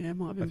 Yeah, it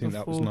might have been before. I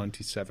think before. that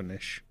was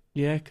 97-ish.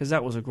 Yeah, because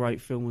that was a great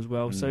film as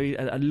well. So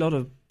a lot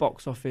of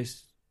box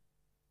office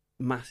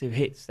massive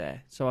hits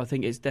there. So I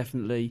think it's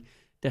definitely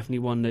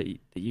one that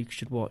you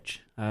should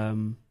watch.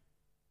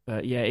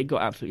 But yeah, it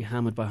got absolutely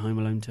hammered by Home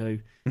Alone 2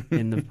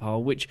 in the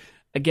poll, which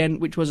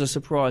was a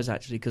surprise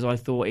actually, because I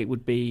thought it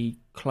would be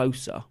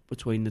closer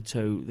between the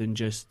two than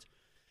just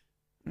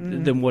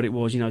than what it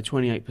was.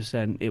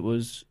 28%. It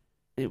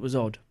was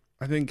odd.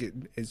 I think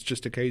it's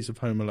just a case of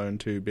Home Alone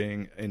 2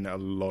 being in a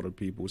lot of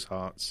people's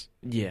hearts.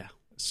 Yeah.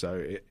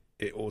 So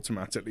it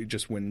automatically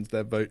just wins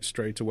their vote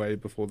straight away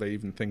before they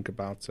even think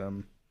about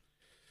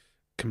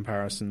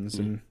comparisons.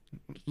 And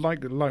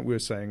like we were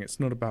saying, it's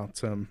not about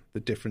the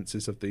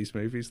differences of these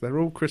movies. They're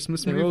all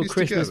Christmas movies together. They're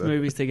all Christmas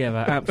movies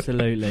together.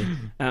 Absolutely.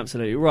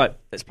 Absolutely. Right,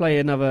 let's play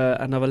another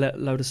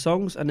load of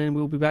songs, and then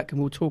we'll be back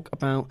and we'll talk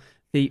about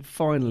the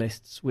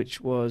finalists,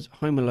 which was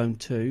Home Alone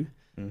 2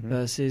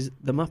 versus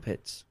The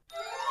Muppets.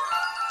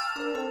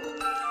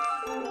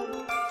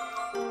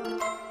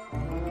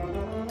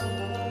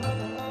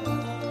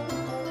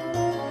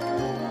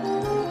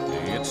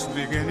 It's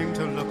beginning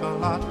to look a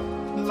lot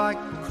like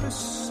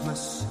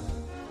Christmas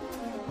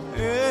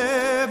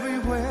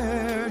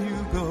everywhere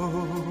you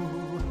go.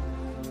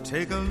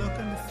 Take a look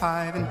in the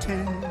 5 and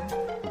 10,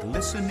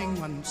 glistening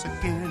once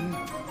again,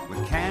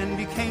 with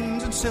candy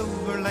canes and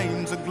silver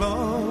lanes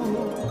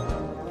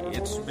aglow.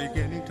 It's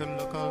beginning to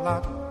look a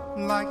lot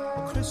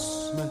like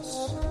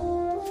Christmas,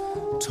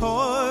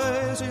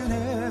 toys in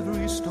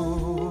every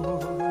store.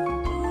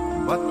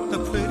 But the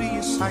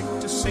prettiest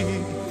sight to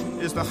see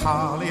is the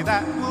holly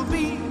that will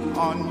be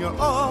on your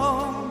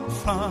own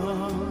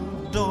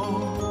front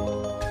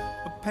door.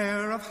 A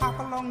pair of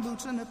hop-along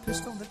boots and a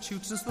pistol that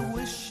shoots is the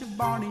wish of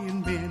Barney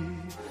and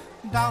Ben.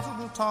 Dolls that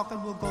will talk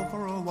and will go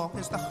for a walk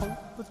is the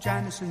hope of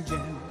Janice and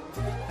Jen.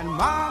 And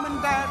Mom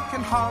and Dad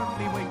can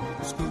hardly wait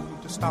for school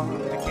to start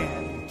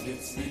again.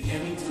 It's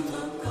beginning to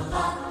look a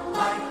lot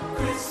like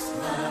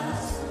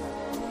Christmas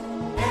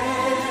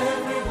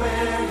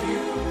everywhere you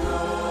go.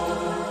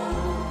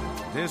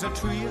 There's a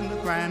tree in the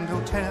Grand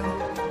Hotel,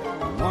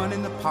 one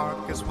in the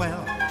park as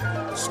well,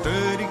 a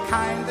sturdy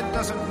kind that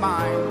doesn't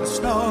mind the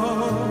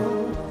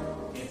snow.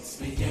 It's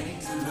beginning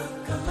to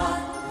look a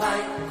lot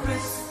like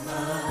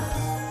Christmas.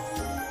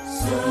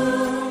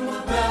 Soon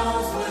the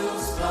bells will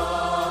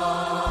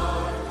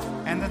start.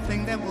 And the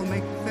thing that will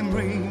make them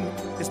ring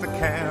is the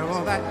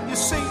carol that you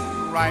sing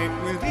right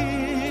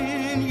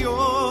within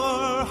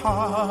your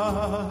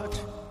heart.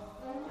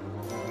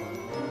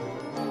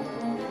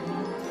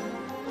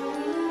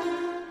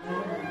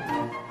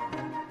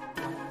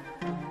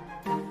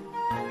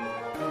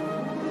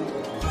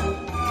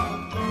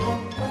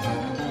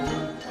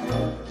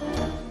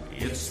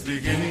 It's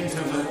beginning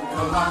to look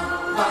a lot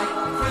like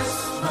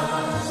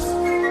Christmas.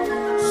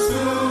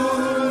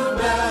 Soon the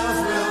bells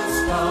will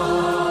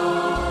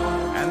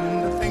start. And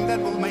the thing that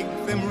will make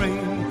them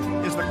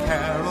ring is the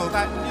carol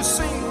that you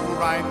sing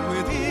right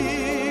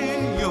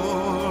within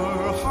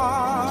your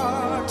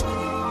heart.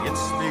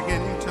 It's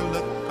beginning to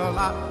look a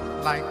lot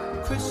like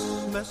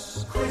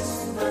Christmas.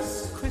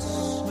 Christmas,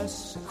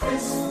 Christmas,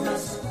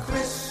 Christmas,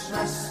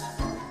 Christmas.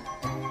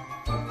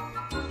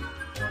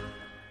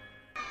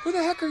 Who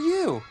the heck are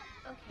you?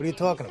 What are you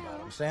talking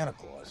about? I'm Santa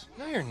Claus.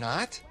 No, you're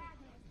not.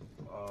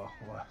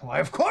 Why,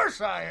 of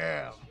course I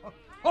am.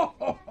 Well,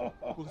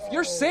 if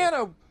you're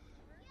Santa,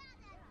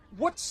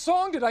 what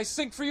song did I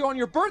sing for you on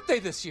your birthday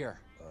this year?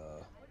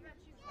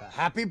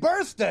 Happy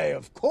birthday,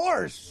 of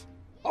course.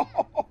 How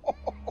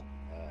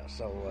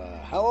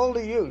old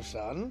are you,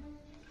 son?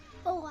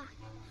 4.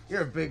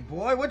 You're a big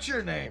boy. What's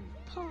your name?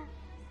 Paul.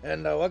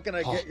 And what can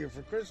I Paul, get you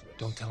for Christmas?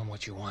 Don't tell him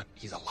what you want.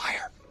 He's a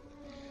liar.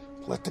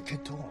 Let the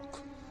kid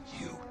talk.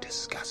 You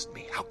disgust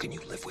me. How can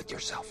you live with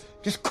yourself?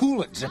 Just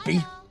cool it,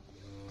 Zippy.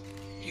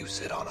 You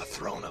sit on a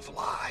throne of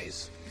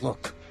lies.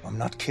 Look, I'm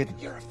not kidding.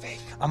 You're a fake.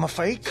 I'm a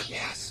fake?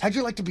 Yes. How'd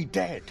you like to be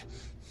dead?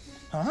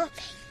 Huh?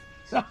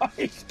 No,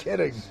 he's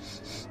kidding.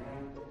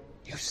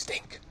 You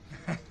stink.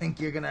 I think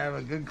you're gonna have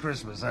a good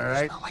Christmas, all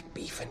right? You smell like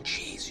beef and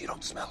cheese. You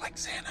don't smell like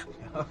Santa.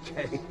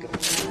 Okay,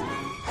 good.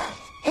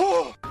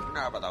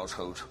 Now about those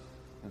who's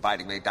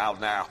inviting me down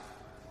there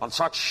on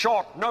such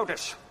short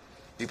notice.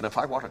 Even if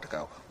I wanted to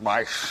go,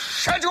 my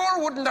schedule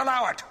wouldn't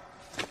allow it.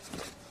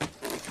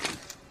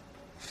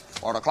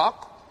 4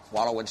 o'clock,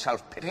 wallow in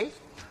self-pity.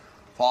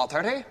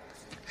 4:30,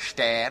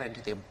 stare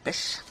into the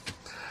abyss.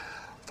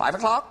 5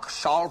 o'clock,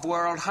 solve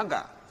world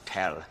hunger.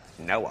 Tell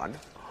no one.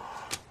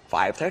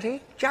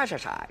 5:30,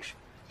 jazzercise.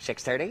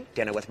 6:30,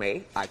 dinner with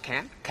me. I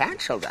can't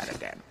cancel that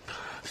again.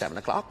 7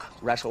 o'clock,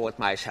 wrestle with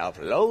my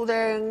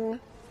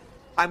self-loathing.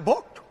 I'm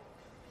booked.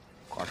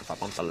 Of course, if I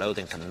bump the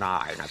loathing to 9,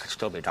 I could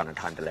still be done in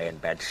time to lay in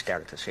bed, stare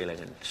at the ceiling,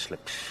 and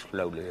slip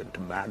slowly into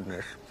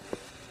madness.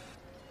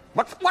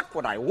 But what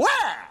would I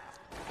wear?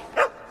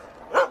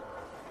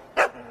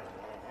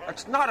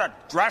 It's not a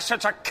dress,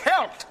 it's a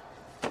kilt.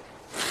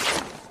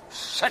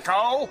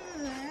 Sicko.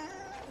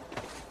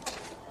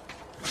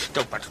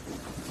 Stupid.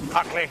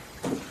 Ugly.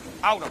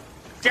 Out of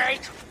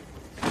date.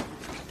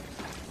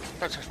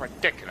 This is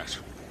ridiculous.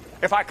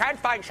 If I can't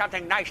find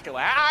something nice to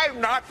wear, I'm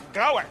not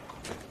going.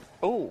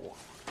 Ooh.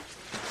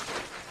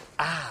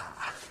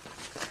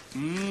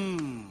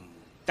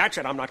 That's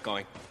it, I'm not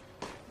going.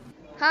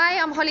 Hi,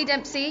 I'm Holly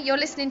Dempsey. You're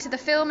listening to the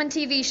Film and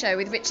TV Show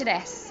with Richard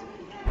S.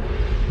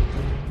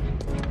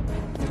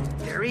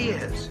 There he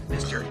is,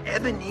 Mr.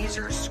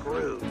 Ebenezer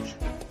Scrooge.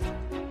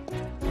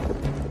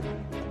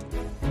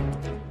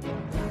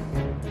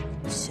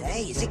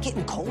 Say, is it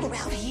getting cold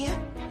around here?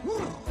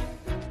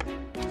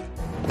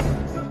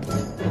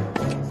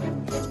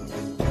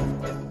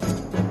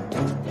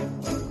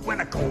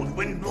 When a cold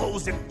wind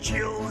blows, it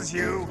chills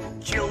you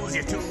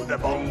to the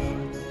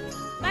bone.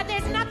 But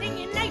there's nothing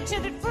in nature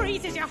that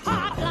freezes your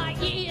heart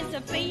like years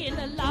of being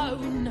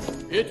alone.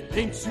 It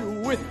paints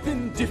you with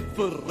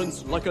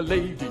indifference like a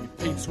lady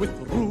paints with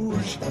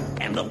rouge.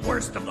 And the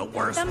worst of the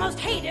worst, the most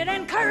hated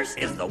and cursed,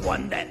 is the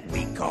one that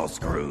we call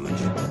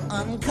Scrooge.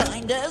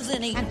 Unkind as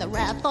any, and the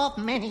wrath of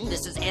many.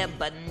 This is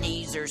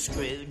Ebenezer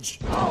Scrooge.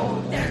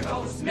 Oh, there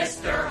goes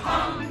Mr.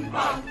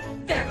 Humbug.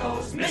 There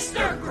goes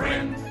Mr.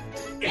 Grim.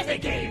 If they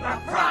gave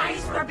a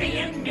prize for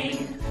being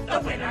mean,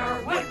 the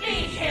winner would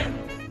be him.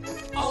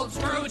 Old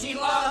Scrooge, he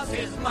loves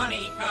his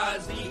money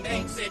 'cause he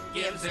thinks it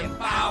gives him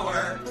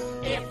power.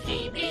 If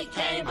he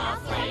became a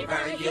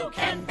flavor, you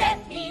can bet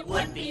he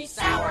would be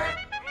sour.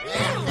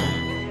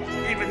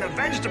 Even the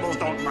vegetables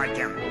don't like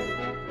him.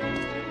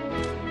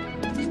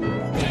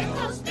 There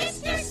goes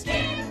Mr.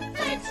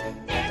 Skinflint,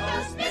 there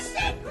goes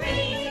Mr.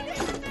 Green,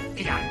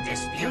 The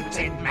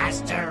undisputed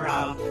master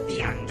of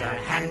the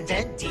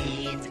underhanded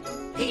deed.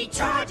 He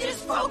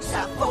charges folks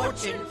a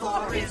fortune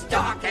for his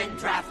dark and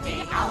drafty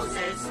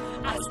houses.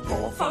 Us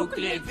poor folk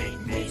live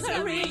in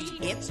misery.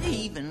 It's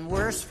even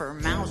worse for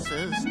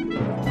mouses.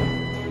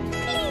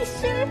 Please,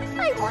 sir,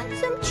 I want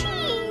some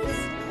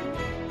cheese.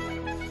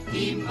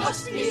 He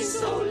must be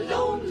so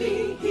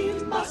lonely, he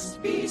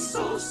must be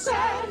so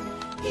sad.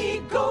 He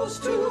goes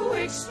to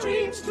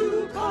extremes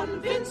to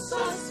convince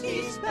us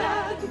he's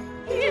bad.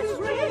 He's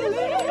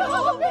really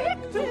a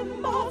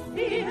victim of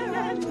fear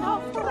and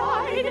of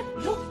pride.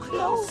 Look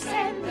close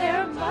and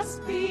there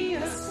must be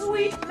a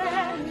sweet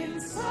man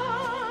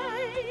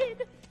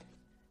inside.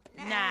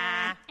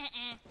 Nah.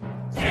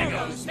 There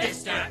goes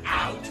Mr.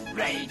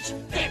 Outrage,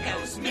 there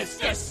goes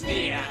Mr.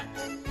 Sneer.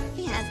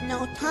 He has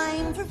no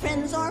time for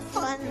friends or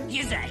fun.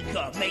 His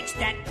anger makes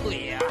that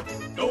clear.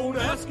 Don't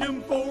ask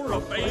him for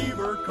a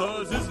favor,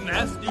 'cause his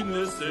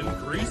nastiness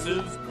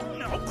increases.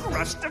 No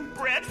crust of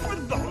bread for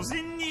those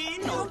in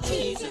need. No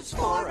cheeses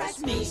for us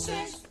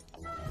Mises.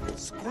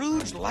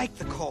 Scrooge liked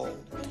the cold.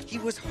 He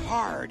was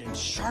hard and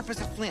sharp as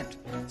a flint,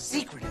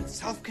 secret and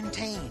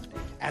self-contained,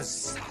 as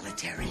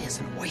solitary as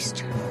an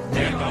oyster.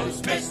 There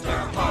goes Mr.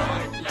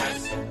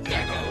 Heartless,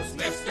 there goes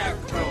Mr.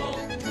 Cruel.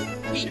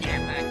 He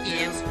never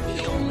gives,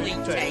 he only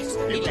takes,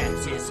 he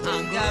lets his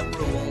hunger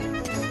rule.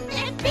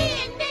 If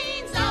being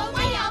mean's a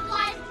way of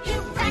life,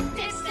 you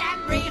practice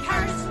and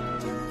rehearse.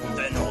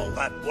 Then all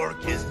that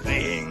work is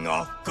paying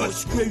off, 'cause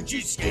Scrooge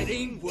is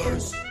getting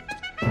worse.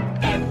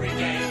 Every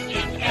day,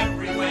 in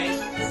every way,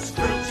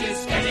 Scrooge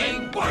is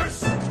getting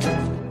worse.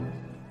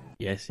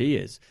 Yes, he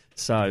is.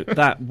 So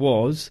that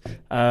was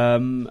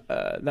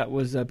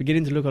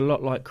beginning to look a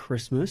lot like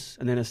Christmas,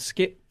 and then a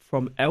skip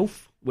from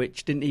Elf,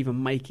 which didn't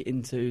even make it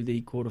into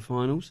the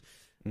quarterfinals.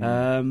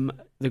 The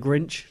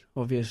Grinch,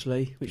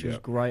 obviously, which was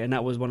great, and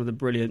that was one of the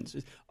brilliants.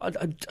 I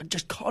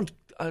just can't.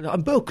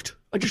 I'm booked.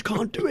 I just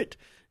can't do it.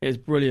 It was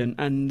brilliant.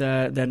 And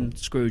then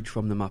Scrooge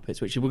from the Muppets,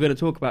 which we're going to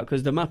talk about,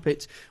 because the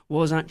Muppets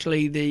was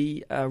actually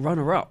the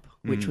runner-up,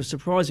 which was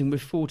surprising,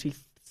 with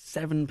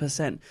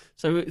 47%.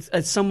 So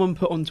as someone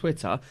put on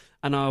Twitter,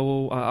 and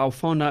I'll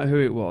find out who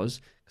it was,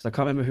 because I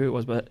can't remember who it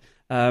was, but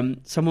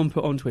someone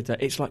put on Twitter,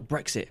 it's like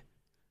Brexit.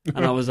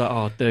 And I was like,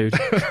 oh, dude.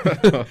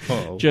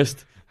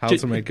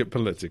 To make it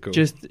political.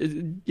 Just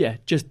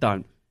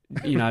don't.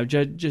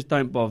 Just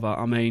don't bother.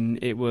 I mean,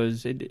 it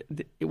was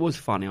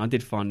funny. I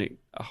did find it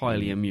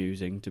highly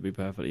amusing, to be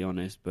perfectly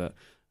honest. But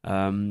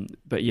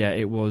yeah,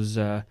 it was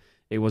a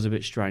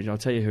bit strange. I'll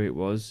tell you who it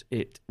was.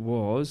 It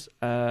was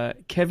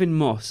Kevin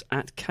Moss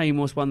at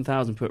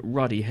KMoss1000 put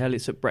Ruddy. Hell,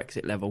 it's at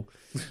Brexit level,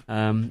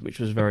 which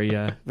was very,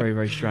 very,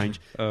 very strange.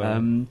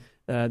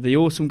 The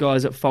awesome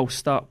guys at False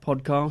Start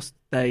podcast,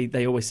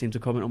 they always seem to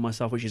comment on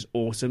myself, which is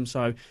awesome.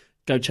 So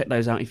go check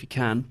those out if you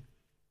can.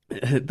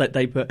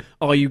 They put,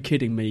 "Are you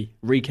kidding me?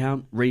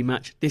 Recount,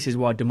 rematch. This is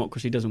why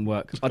democracy doesn't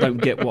work. I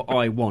don't get what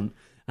I want."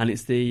 And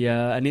it's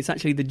it's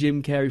actually the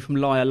Jim Carrey from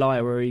Liar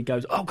Liar, where he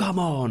goes, "Oh, come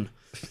on,"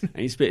 and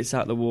he spits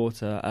out the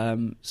water.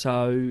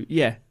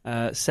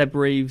 Seb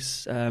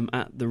Reeves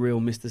at the real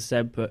Mr.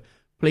 Seb put,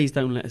 "Please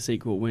don't let a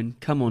sequel win.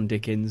 Come on,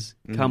 Dickens.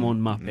 Come on,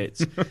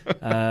 Muppets."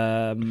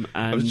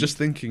 I was just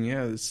thinking,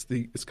 it's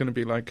going to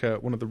be like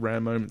one of the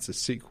rare moments a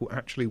sequel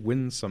actually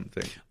wins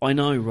something. I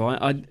know,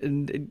 right?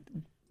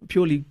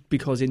 Purely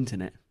because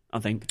internet, I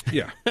think.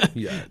 Yeah.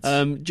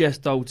 Jess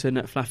Dalton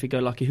at Flaffy Go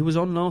Lucky, who was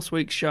on last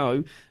week's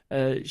show,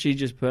 she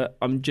just put,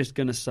 "I'm just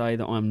going to say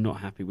that I'm not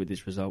happy with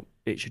this result.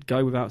 It should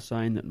go without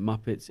saying that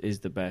Muppets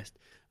is the best."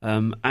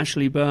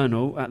 Ashley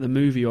Burnell at the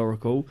Movie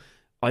Oracle,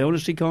 "I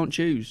honestly can't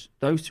choose.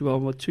 Those two are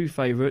my two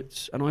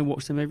favourites, and I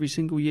watch them every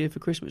single year for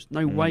Christmas.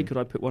 No way could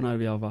I put one over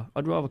the other.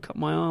 I'd rather cut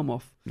my arm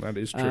off." That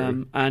is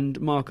true.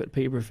 And Mark at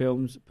Peterborough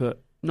Films put,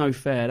 "No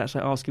fair. That's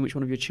like asking which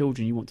one of your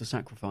children you want to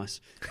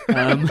sacrifice."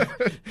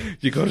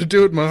 You got to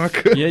do it,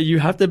 Mark. Yeah, you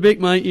have to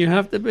pick, mate. You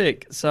have to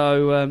pick.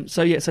 So the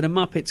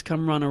Muppets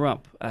come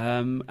runner-up,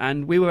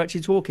 and we were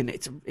actually talking.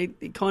 It's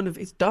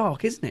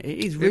dark, isn't it?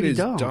 It is really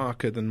dark. It is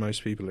darker than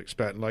most people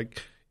expect.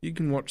 Like, you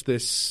can watch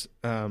this,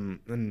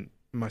 and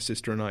my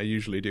sister and I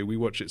usually do. We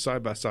watch it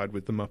side by side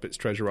with the Muppets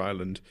Treasure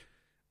Island,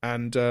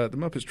 and the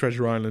Muppets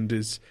Treasure Island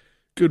is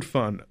good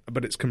fun,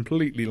 but it's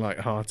completely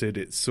light-hearted.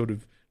 It's sort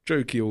of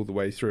jokey all the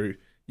way through.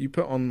 You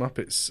put on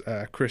Muppets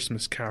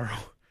Christmas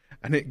Carol,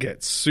 and it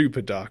gets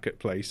super dark at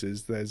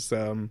places. There's,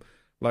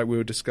 like we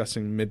were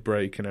discussing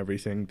mid-break and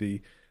everything, the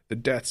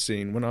death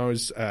scene. When I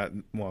was,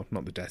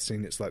 not the death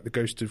scene, it's like the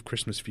Ghost of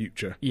Christmas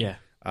Future. Yeah.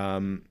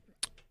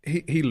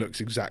 He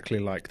looks exactly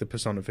like the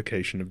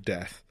personification of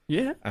death.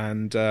 Yeah.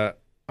 And I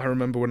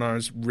remember when I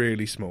was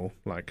really small,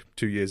 like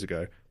 2 years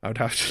ago, I would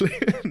have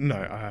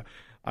to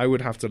I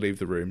would have to leave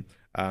the room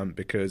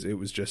because it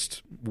was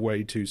just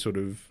way too sort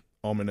of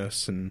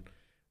ominous, and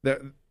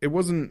there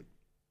was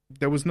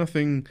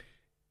nothing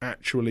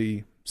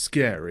actually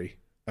scary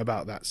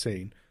about that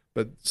scene,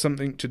 but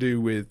something to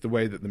do with the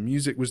way that the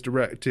music was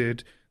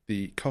directed.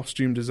 The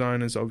costume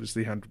designers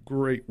obviously had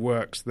great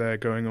works there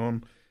going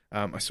on.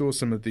 I saw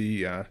some of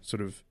the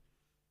sort of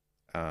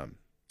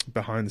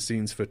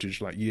behind-the-scenes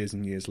footage like years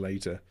and years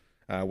later,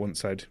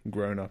 once I'd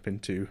grown up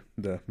into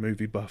the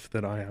movie buff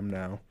that I am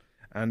now.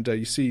 And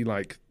you see,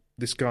 like,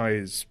 this guy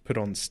is put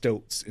on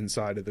stilts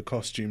inside of the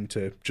costume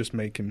to just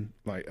make him,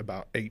 like,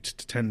 about 8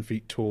 to 10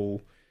 feet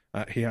tall.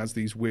 He has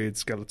these weird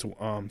skeletal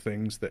arm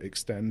things that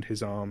extend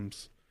his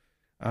arms.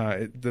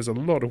 There's a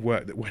lot of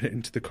work that went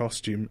into the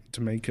costume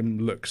to make him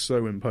look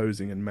so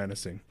imposing and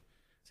menacing.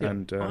 See,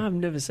 And I've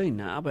never seen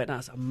that. I bet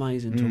that's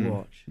amazing to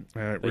watch. It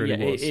But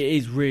really was. It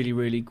is really,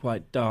 really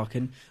quite dark.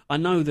 And I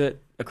know that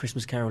A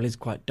Christmas Carol is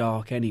quite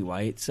dark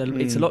anyway. It's a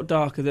lot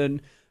darker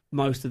than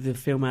most of the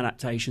film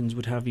adaptations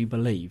would have you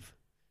believe,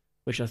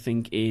 which I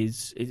think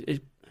is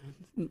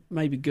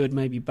maybe good,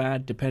 maybe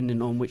bad, depending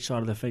on which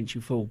side of the fence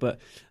you fall. But,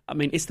 I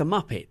mean, it's the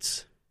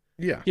Muppets.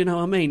 Yeah. You know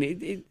what I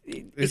mean?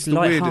 It's the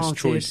light-hearted. weirdest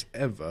choice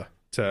ever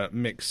to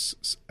mix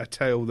a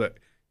tale that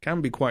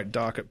can be quite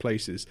dark at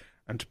places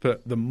and to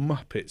put the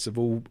Muppets of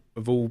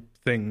all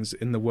things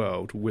in the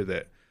world with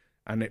it,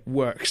 and it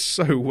works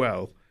so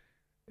well.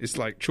 It's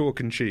like chalk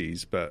and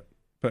cheese, but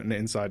putting it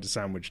inside a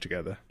sandwich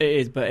together. It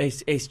is, but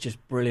it's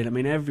just brilliant. I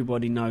mean,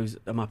 everybody knows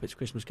A Muppet's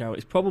Christmas Carol.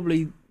 It's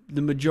probably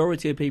the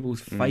majority of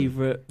people's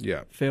favourite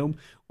film,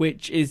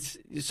 which is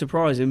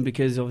surprising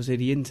because obviously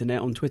the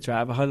internet on Twitter,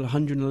 out of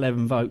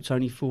 111 votes,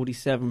 only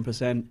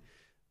 47%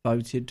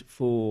 voted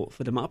for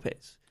the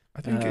Muppets.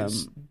 I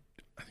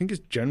think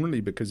it's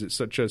generally because it's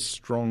such a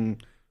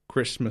strong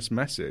Christmas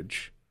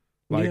message.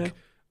 Like,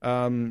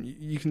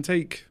 you can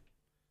take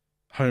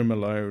Home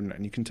Alone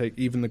and you can take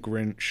even The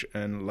Grinch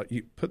and like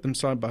you put them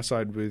side by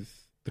side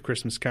with The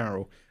Christmas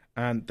Carol,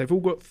 and they've all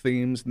got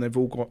themes and they've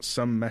all got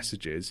some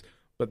messages.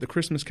 But The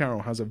Christmas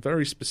Carol has a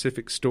very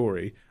specific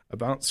story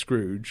about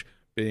Scrooge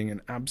being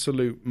an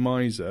absolute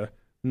miser,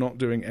 not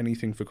doing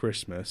anything for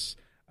Christmas,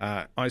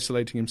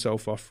 isolating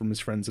himself off from his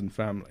friends and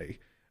family,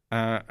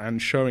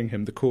 and showing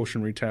him the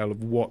cautionary tale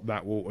of what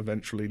that will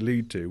eventually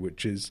lead to,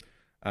 which is,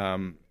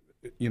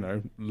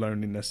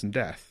 loneliness and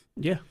death.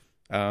 Yeah.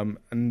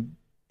 And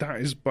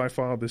that is by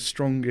far the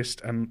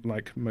strongest and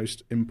like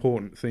most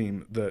important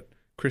theme, that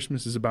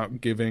Christmas is about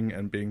giving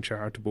and being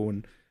charitable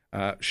and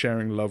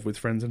sharing love with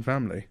friends and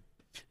family.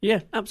 Yeah,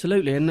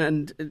 absolutely,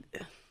 and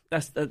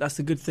that's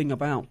the good thing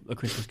about A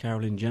Christmas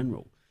Carol in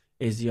general,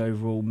 is the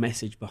overall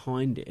message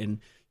behind it, and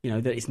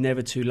that it's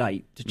never too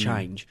late to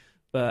change.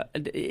 But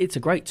it's a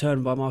great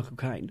turn by Michael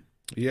Caine.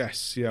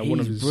 Yes, yeah,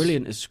 he's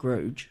brilliant as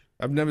Scrooge.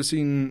 I've never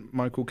seen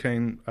Michael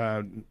Caine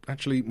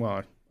actually.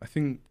 Well, I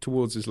think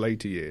towards his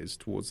later years,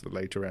 towards the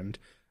later end,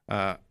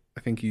 I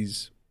think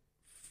he's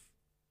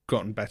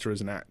gotten better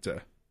as an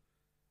actor.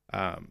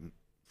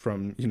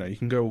 From you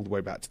can go all the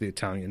way back to The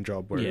Italian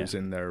Job where he was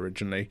in there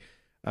originally,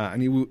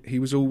 and he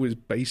was always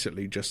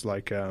basically just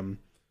like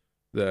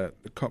the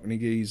Cockney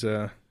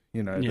geezer,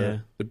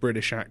 the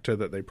British actor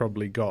that they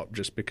probably got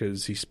just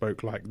because he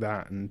spoke like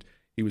that and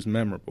he was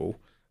memorable.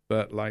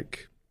 But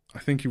like I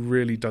think he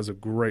really does a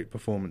great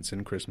performance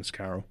in Christmas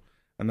Carol,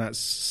 and that's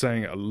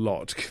saying a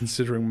lot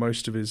considering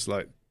most of his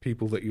like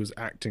people that he was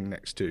acting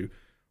next to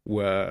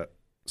were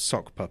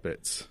sock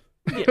puppets.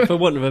 Yeah, for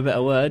want of a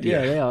better word,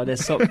 they are. They're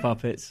sock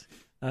puppets.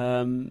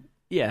 And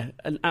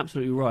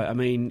absolutely right. I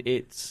mean,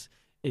 it's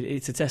a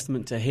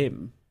testament to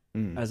him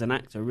as an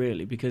actor,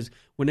 really, because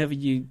whenever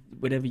you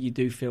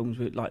do films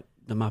with like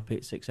the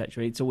Muppets,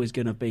 etc., it's always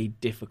going to be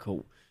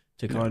difficult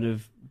to kind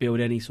of build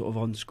any sort of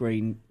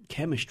on-screen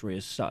chemistry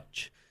as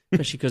such,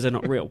 especially because they're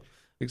not real.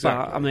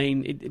 Exactly. But I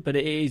mean, it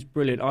is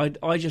brilliant.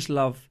 I just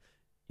love,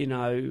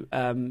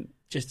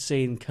 just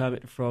seeing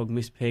Kermit the Frog,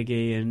 Miss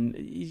Piggy, and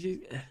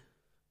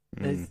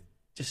there's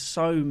just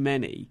so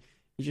many.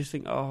 You just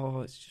think,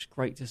 it's just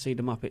great to see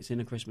the Muppets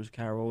in A Christmas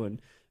Carol, and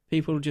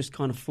people just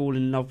kind of fall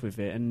in love with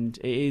it. And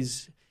it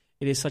is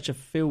such a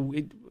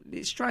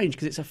it's strange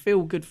because it's a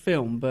feel-good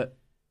film, but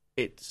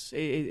it's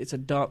a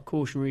dark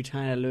cautionary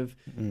tale of,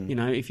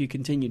 if you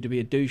continue to be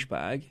a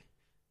douchebag,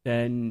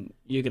 then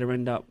you're going to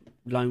end up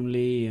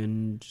lonely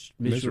and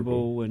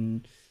miserable.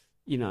 And,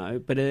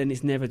 but then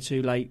it's never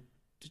too late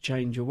to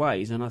change your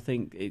ways. And I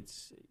think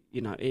it's,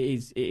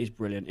 it is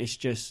brilliant. It's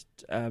just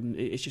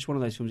one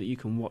of those films that you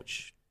can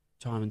watch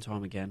time and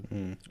time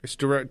again. It's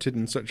directed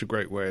in such a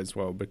great way as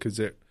well, because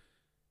it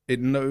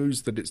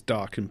knows that it's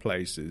dark in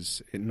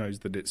places, it knows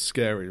that it's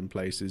scary in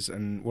places,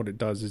 and what it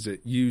does is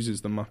it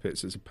uses the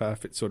Muppets as a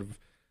perfect sort of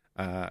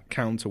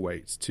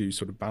counterweight to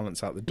sort of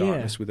balance out the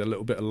darkness with a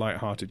little bit of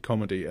light-hearted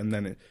comedy, and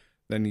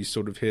then you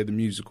sort of hear the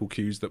musical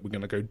cues that we're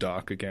going to go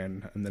dark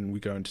again, and then we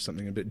go into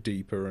something a bit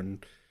deeper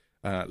and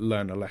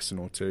learn a lesson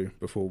or two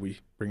before we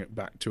bring it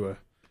back to a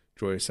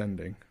joyous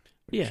ending.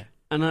 Yeah,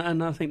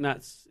 and I think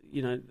that's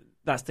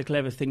that's the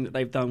clever thing that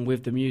they've done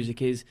with the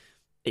music, is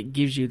it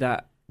gives you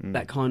that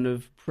that kind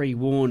of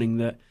pre-warning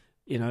that,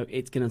 you know,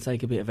 it's going to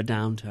take a bit of a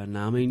downturn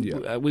now. I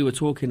mean, we were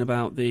talking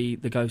about the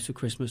Ghost of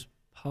Christmas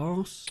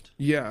Past.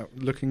 Yeah,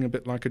 looking a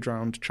bit like a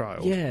drowned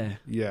child. Yeah.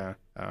 Yeah,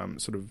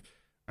 sort of.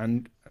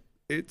 And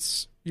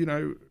it's, you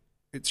know,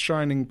 it's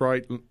shining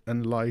bright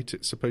and light.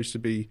 It's supposed to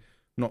be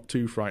not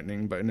too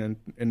frightening, but in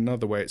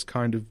another way, it's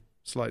kind of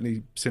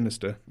slightly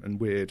sinister and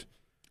weird.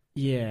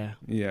 Yeah.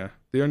 Yeah.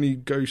 The only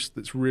ghost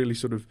that's really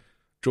sort of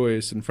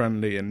joyous and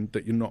friendly and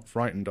that you're not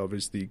frightened of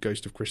is the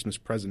Ghost of Christmas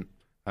Present.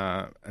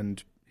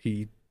 And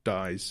he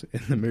dies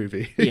in the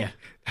movie. Yeah.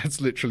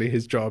 That's literally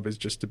his job, is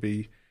just to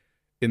be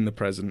in the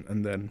present,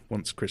 and then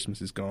once Christmas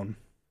is gone,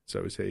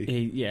 so is he.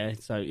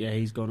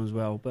 He's gone as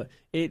well. But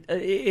it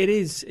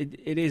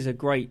is a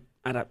great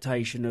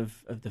adaptation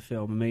of the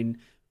film. I mean,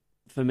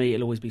 for me,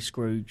 it'll always be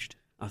Scrooged,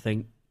 I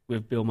think,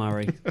 with Bill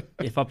Murray.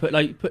 If I put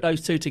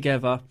those two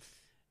together,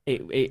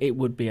 it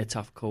would be a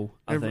tough call,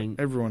 I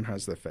think. Everyone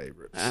has their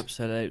favourites.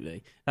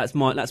 Absolutely. That's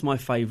my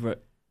favourite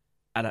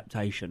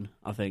adaptation,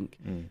 I think.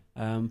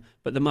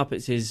 But the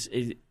Muppets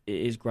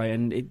is great,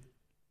 and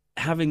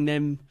having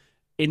them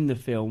in the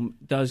film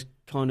does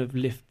kind of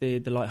lift the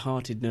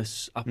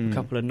lightheartedness up a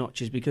couple of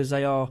notches, because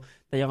they are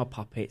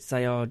puppets.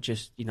 They are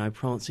just, you know,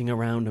 prancing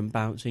around and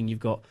bouncing. You've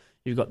got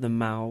the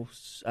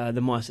mice at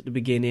the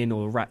beginning,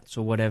 or rats,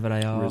 or whatever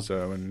they are.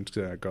 Rizzo and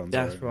Gonzo.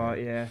 That's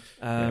right, yeah.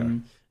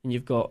 And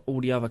you've got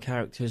all the other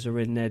characters are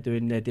in there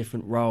doing their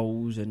different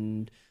roles,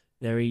 and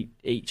they're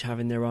each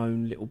having their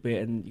own little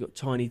bit. And you've got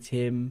Tiny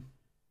Tim,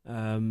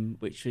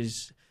 which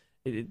is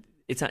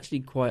it's actually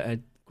quite a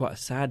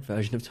sad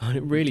version of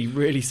Tiny. Really,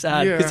 really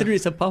sad. Yeah. Considering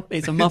it's a puppet,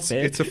 it's a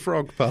Muppet. It's a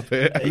frog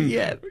puppet. And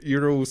yeah,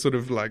 you're all sort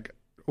of like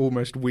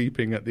almost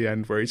weeping at the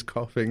end, where he's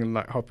coughing and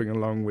like hopping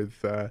along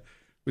with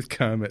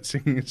Kermit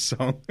singing his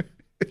song.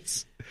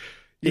 It's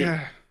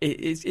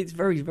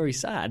very, very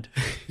sad.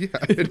 Yeah,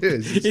 it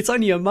is. It's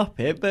only a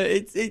Muppet, but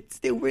it's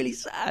still really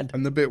sad.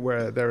 And the bit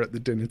where they're at the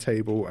dinner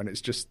table and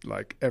it's just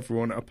like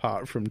everyone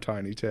apart from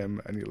Tiny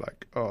Tim, and you're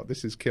like, oh,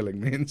 this is killing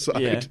me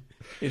inside. Yeah.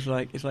 It's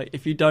like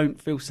if you don't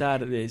feel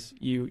sad at this,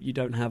 you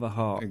don't have a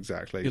heart.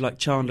 Exactly. You're like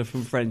Chandler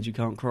from Friends, you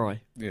can't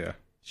cry. Yeah.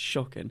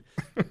 Shocking.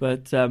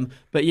 But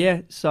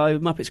yeah, so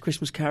Muppets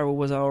Christmas Carol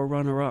was our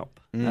runner-up,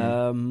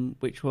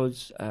 which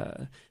was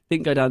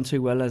didn't go down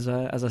too well, as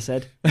I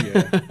said.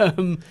 Yeah.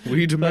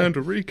 We demand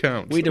a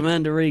recount. We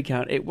demand a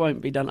recount. It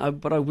won't be done,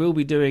 but I will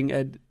be doing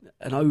an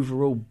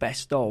overall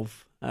best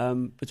of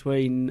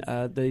between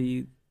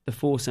the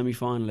four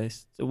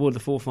semi-finalists, or the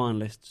four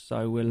finalists.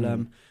 So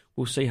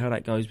we'll see how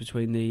that goes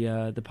between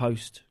the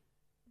post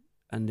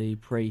and the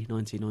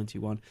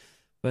pre-1991.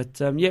 But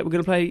we're going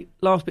to play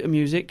last bit of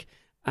music,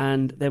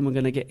 and then we're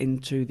going to get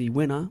into the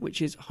winner,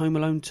 which is Home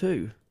Alone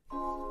 2.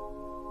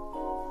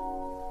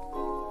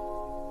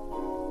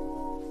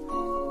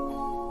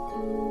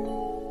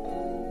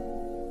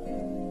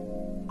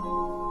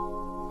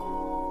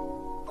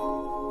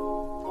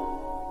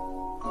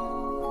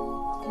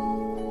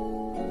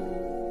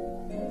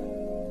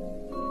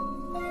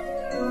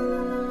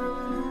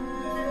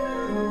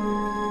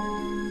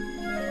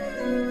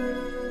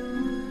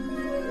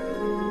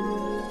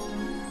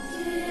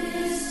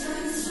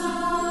 Distant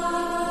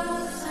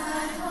stars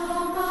at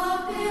home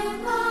up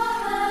in the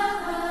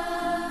heavens.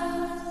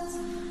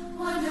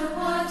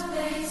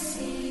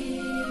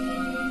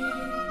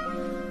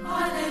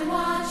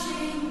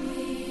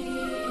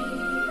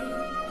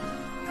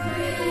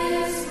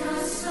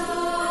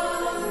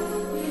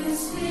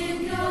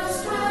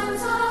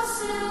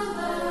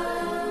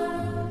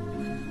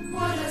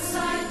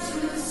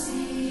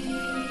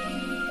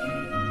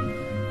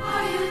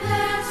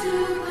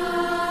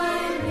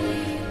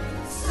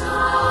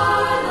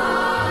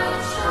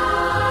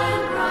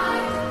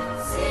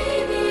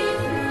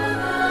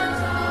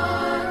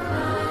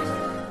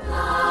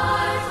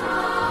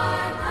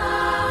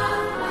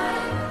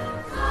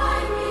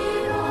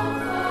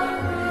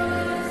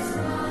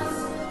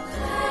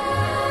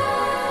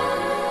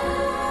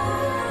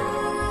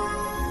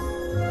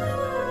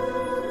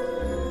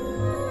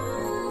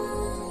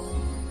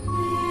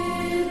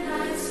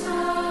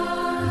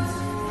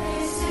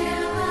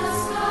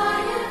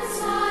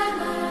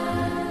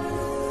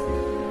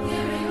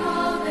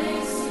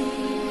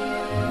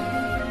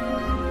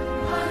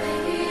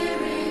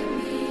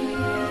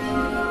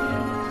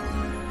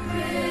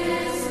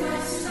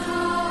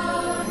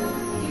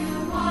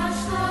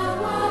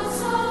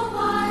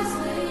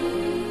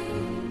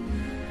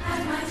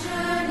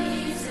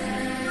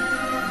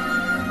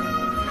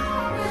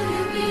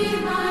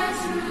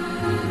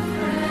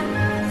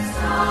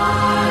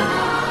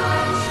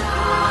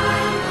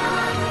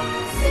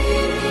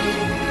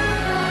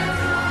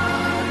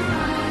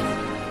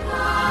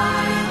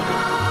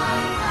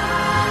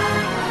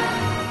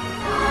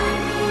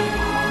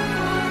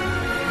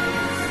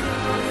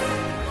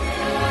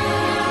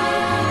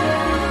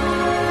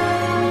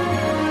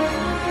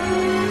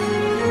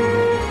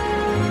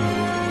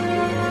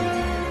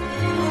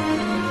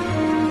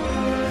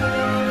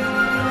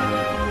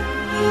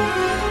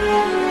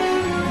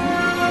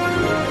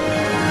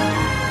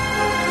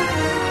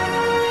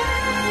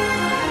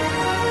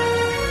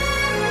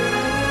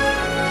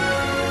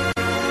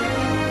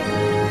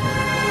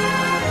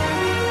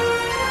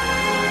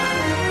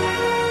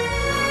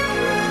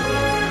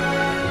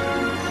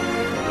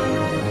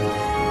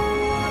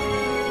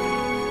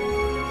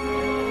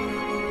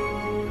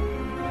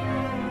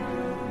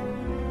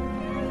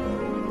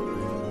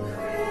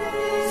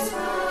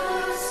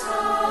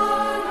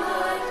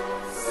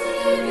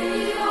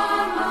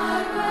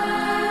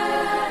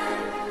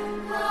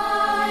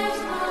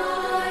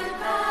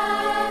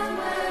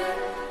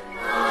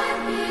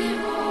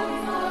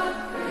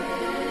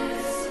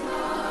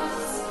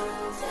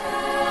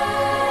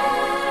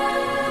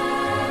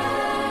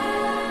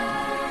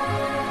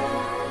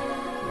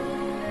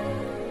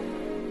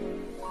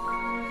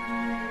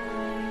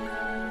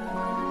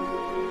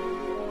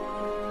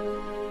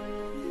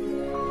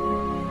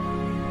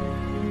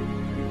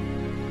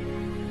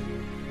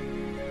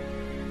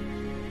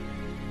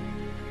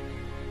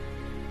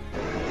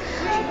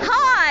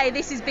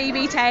 this is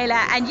BB Taylor,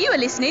 and you are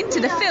listening to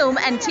the Film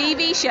and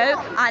TV Show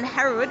on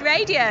Hereward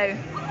Radio.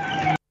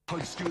 Oh,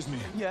 excuse me.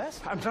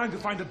 Yes? I'm trying to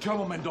find the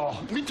Troubleman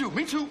doll. Me too.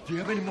 Do you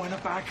have any more in the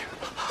back?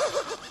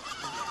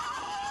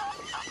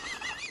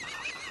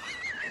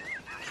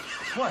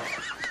 What?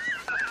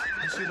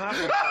 You see that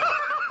one?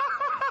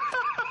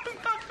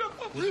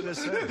 What did I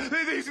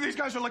say? These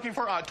guys are looking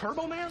for a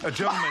Turbo Man? A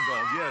gentleman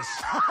dog,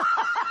 yes.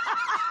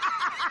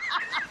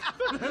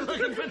 They're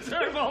looking for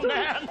Turbo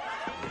Man.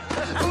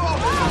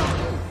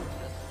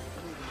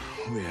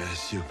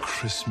 Where's your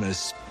Christmas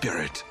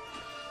spirit?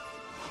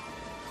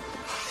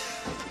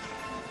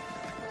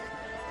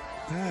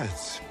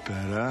 That's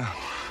better.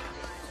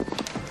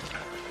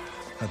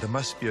 Now, there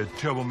must be a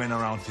Turbo Man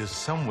around here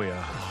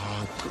somewhere.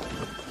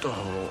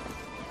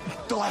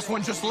 The last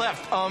one just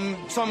left.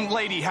 Some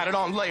lady had it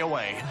on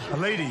layaway. A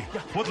lady?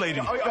 Yeah. What lady?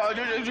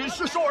 Just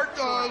short,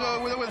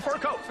 with a fur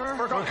coat.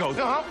 Fur coat.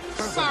 Uh-huh.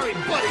 Sorry,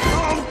 buddy.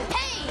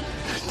 Hey!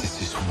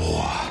 This is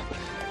war.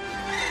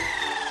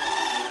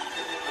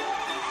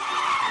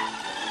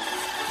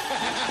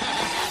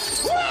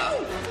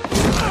 Woo!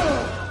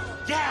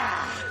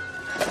 Yeah!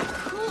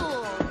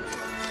 Cool.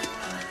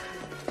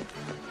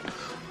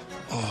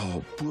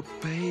 Oh, poor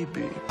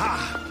baby.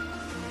 Ah!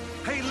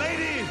 Hey,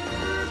 lady!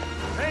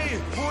 Hey,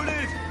 hold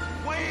it!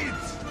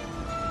 Wait!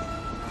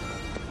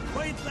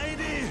 Wait,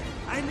 lady!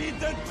 I need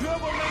the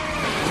Turbo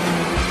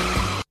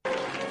Man!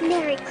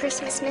 Merry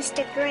Christmas,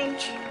 Mr.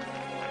 Grinch.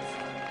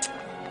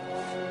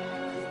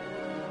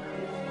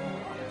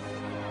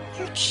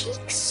 Your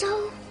cheeks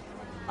so...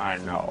 I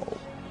know.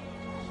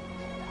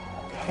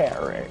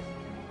 Hairy.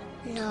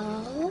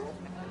 No.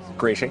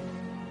 Greasy.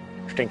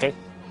 Stinky.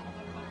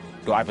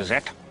 Do I have a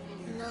zit?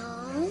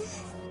 No.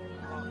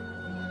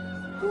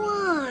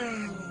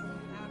 Warm.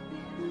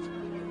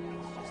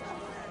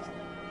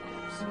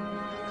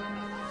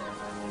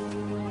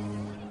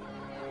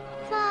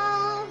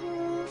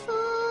 Fahu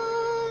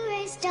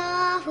forest,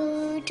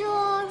 dahu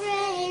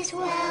dores,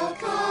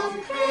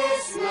 welcome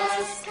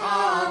Christmas,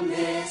 come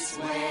this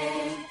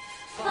way.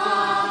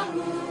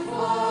 Fahu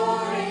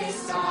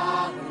forest,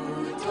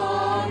 dahu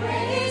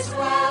dores,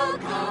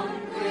 welcome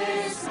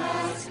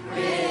Christmas,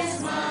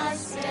 Christmas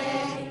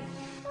Day.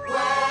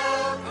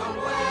 Welcome,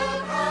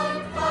 welcome,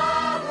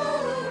 Fahu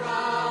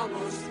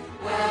Ramus,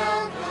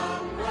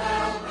 welcome,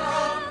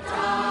 welcome,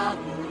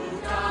 dahu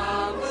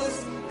damus.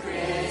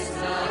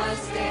 Christmas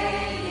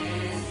Day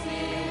is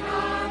in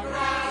our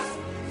grasp,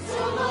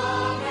 so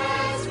long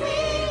as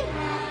we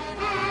have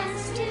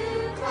hands to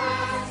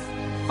clasp.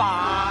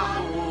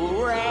 Fahu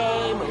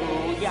Ramu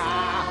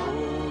Yahoo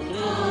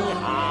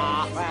Hee-Ha,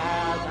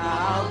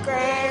 welcome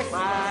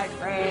Christmas,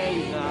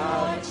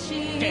 Christmas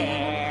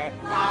Day.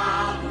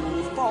 Fahu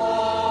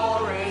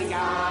Foreign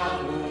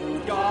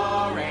Yahoo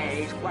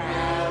Doris,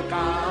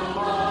 welcome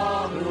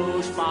all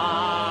who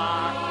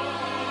spot.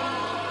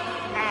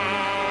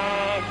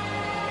 And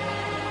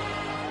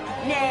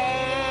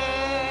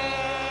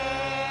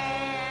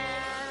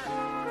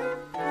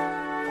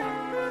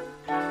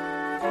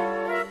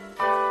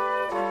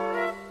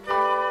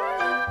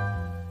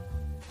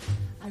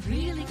I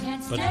really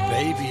can't stay. But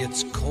baby,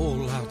 it's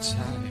cold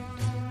outside.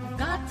 I've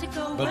got to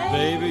go But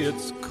away. baby,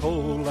 it's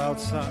cold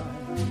outside.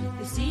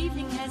 This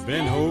evening has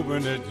Been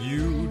hoping that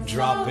you'd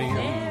drop in.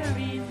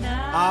 very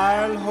nice.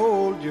 I'll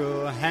hold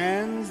your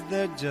hands,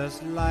 they're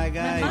just like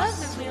My ice.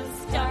 mother will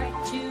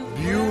start to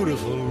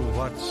Beautiful,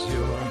 what's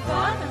your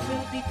Father hurry?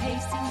 will be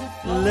pacing the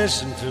floor.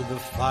 Listen to the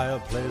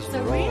fireplace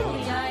So roar.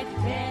 really I'd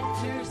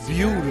better scurry.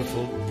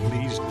 Beautiful,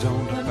 please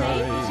don't Or maybe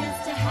hurry.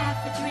 just a half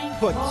a drink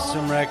Put more.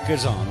 some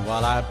records on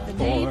while I The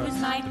pour. neighbors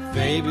might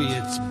Baby,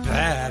 it's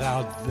bad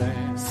out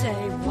there. say,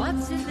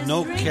 what's in this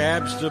No drink?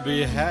 cabs to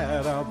be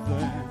had out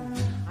there.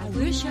 I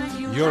wish I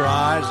knew Your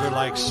how eyes are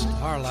like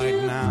starlight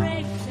to now.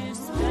 break this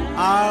spell.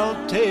 I'll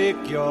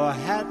take your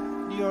hat,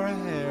 your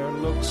hair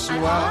looks I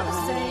ought to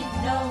swell. say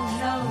no,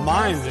 no.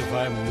 Mind if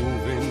I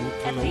move in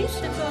At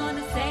least I'm closer?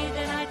 gonna say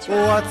that I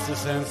tried. What's the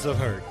sense of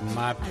hurting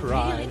my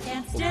pride?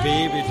 can't Oh, stay.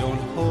 baby,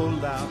 don't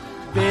hold out.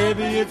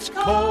 Baby, it's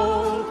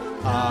cold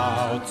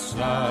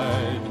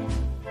outside.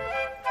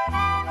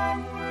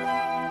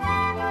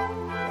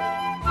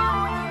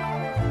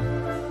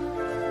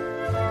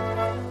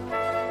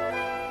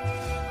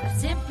 I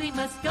simply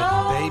must go.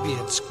 But baby,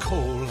 it's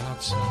cold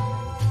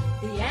outside.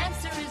 The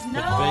answer is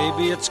no. But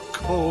baby, it's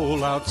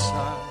cold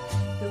outside.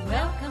 The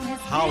welcome has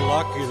How been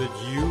lucky that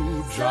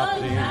you so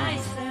dropped in.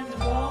 nice and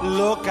warm.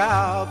 Look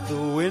out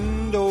the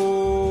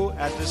window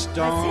at the My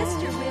storm.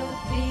 sister will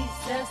be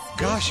suspicious.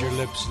 Gosh, your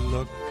lips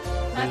look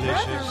My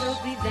brother delicious. will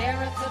be there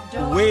at the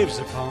door. Waves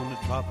upon the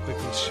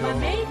tropical My shore.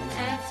 maiden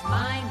aunt's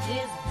mind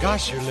is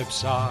Gosh, your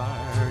lips are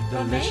Or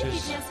maybe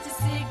delicious. just a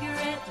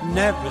cigarette more.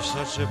 Never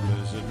such a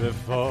blizzard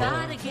before.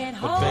 Gotta get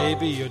But home.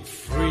 baby, you'd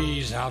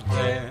freeze out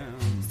there.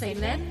 Say,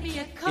 lend me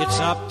a coat. It's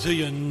up to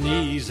your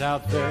knees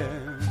out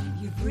there.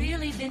 You've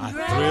really been I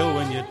dragged. thrill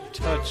when you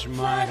touch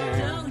my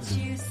hand. Don't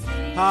you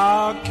see?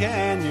 How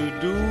can you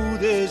do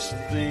this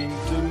thing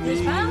to There's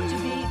me? bound to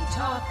be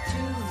talk to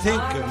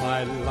Think tomorrow. of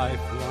my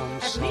lifelong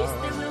At least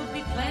sorrow. there will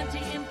be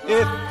plenty in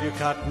If you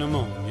caught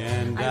pneumonia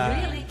and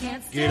died, really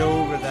can't get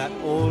over that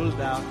old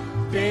doubt.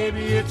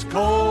 Baby, it's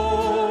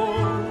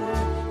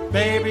cold.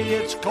 Baby,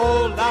 it's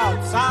cold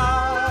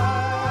outside.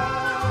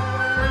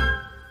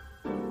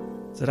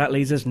 So that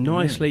leads us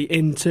nicely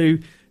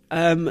into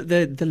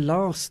the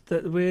last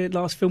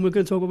film we're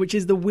going to talk about, which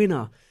is the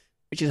winner,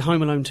 which is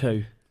Home Alone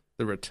 2.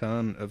 The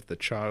return of the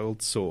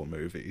child Saw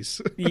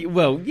movies.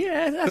 Well,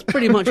 yeah, that's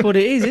pretty much what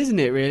it is, isn't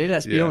it, really?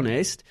 Let's be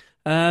honest.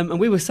 And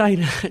we were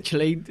saying,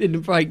 actually, in the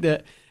break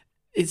that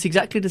it's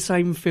exactly the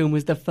same film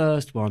as the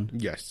first one.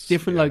 Yes.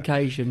 Different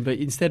location, but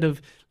instead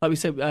of, like we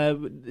said,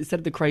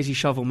 instead of the crazy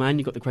shovel man,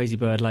 you've got the crazy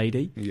bird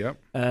lady.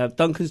 Yep.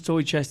 Duncan's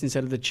toy chest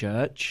instead of the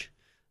church.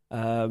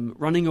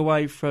 Running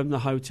away from the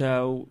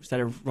hotel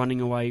instead of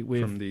running away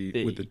with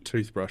the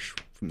toothbrush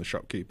from the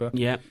shopkeeper.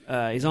 Yeah,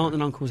 his aunt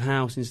and uncle's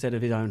house instead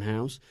of his own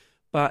house.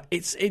 But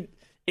it's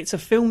a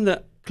film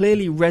that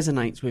clearly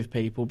resonates with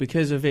people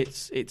because of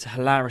its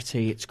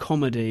hilarity, its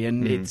comedy,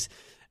 and its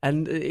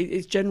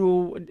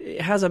general. It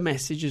has a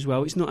message as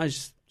well. It's not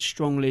as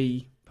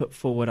strongly put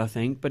forward, I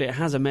think, but it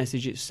has a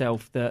message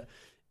itself that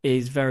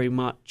is very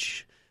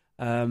much.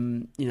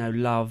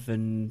 Love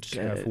and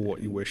care for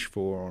what you wish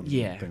for, and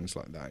things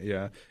like that.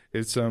 Yeah,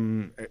 it's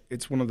one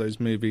of those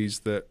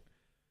movies that,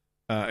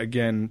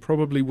 again,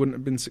 probably wouldn't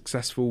have been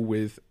successful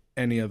with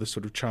any other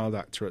sort of child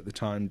actor at the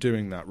time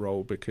doing that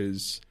role,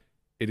 because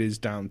it is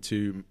down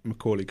to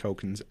Macaulay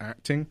Culkin's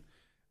acting.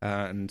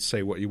 And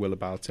say what you will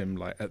about him,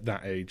 like at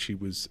that age, he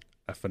was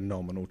a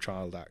phenomenal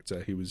child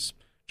actor. He was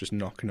just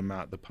knocking him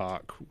out of the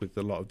park with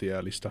a lot of the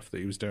early stuff that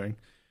he was doing,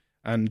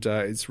 and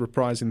it's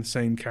reprising the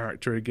same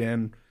character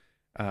again.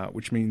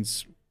 Which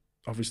means,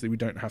 obviously, we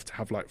don't have to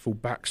have like full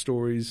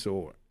backstories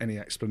or any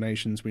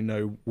explanations. We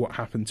know what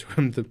happened to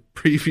him the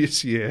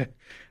previous year,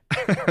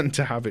 and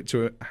to have it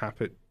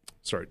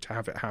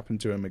happen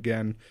to him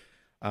again,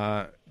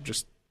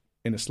 just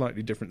in a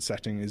slightly different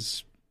setting,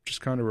 is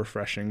just kind of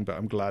refreshing. But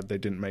I'm glad they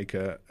didn't make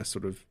a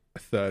sort of a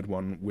third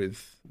one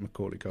with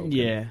Macaulay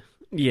Culkin.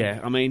 Yeah,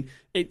 I mean,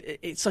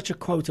 it's such a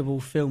quotable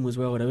film as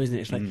well, though, isn't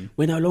it? It's like,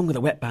 we're no longer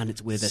the wet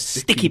bandits, we're the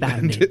sticky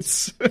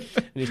bandits. And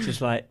it's just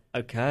like,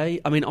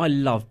 okay. I mean, I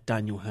love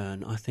Daniel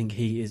Hearn. I think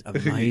he is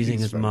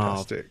amazing as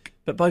Marv.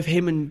 But both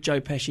him and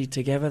Joe Pesci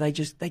together,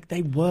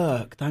 they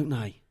work, don't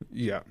they?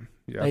 Yeah.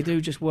 They do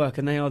just work,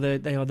 and they are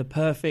the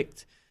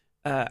perfect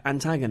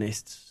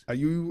antagonists. Are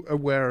you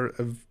aware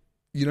of...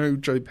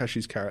 Joe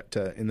Pesci's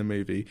character in the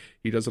movie,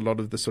 he does a lot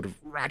of the sort of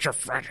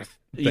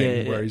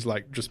thing where he's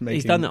like just making...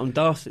 He's done that on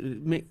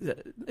Dastardly.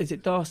 Is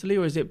it Dastardly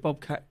or is it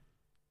Bobcat?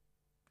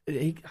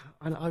 I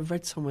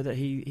read somewhere that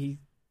he...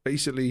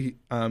 Basically,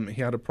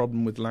 he had a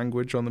problem with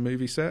language on the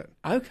movie set.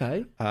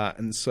 Okay.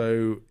 And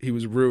so he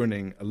was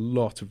ruining a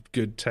lot of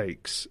good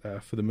takes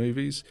for the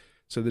movies.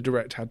 So the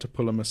director had to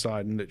pull him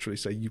aside and literally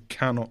say, you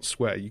cannot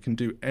swear. You can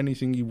do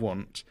anything you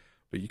want,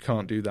 but you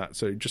can't do that.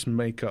 So just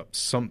make up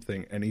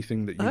something,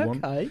 anything that you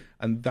want.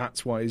 And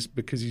that's why,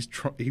 because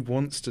he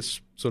wants to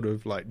sort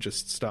of like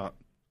just start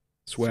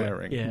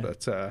swearing,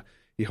 but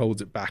he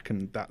holds it back,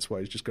 and that's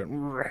why he's just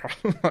going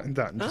like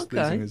that and just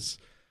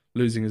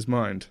losing his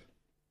mind.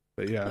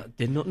 But yeah, I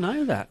did not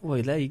know that.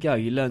 Well, there you go.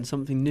 You learn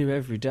something new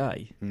every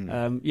day.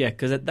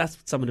 Because that's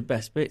some of the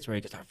best bits where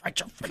he goes,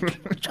 Rachel.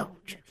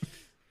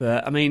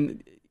 But I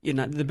mean,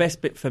 the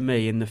best bit for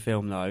me in the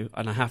film, though,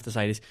 and I have to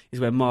say this, is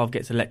where Marv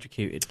gets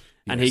electrocuted.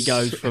 And he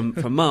goes from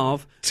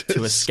Marv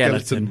to a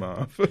skeleton.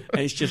 Marv.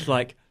 And it's just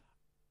like,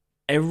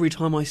 every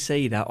time I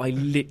see that, I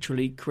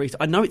literally crease.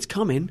 I know it's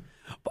coming,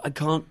 but I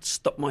can't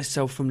stop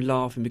myself from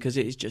laughing because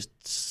it is just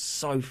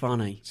so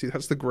funny. See,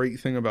 that's the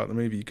great thing about the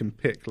movie. You can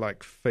pick,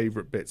 like,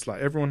 favourite bits.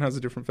 Like, everyone has a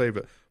different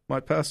favourite.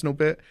 My personal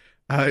bit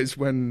is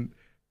when...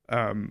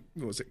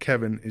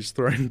 Kevin is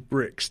throwing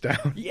bricks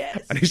down.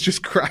 Yes. And he's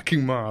just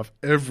cracking Marv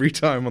every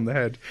time on the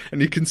head.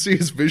 And you can see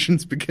his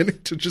vision's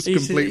beginning to just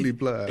completely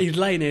blur. He's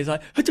laying there, he's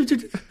like...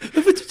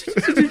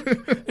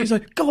 he's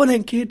like, go on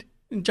then, kid.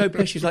 And Joe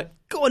Pesci's like,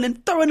 go on then,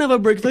 throw another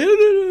brick.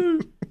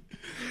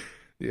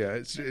 Yeah,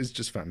 it's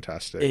just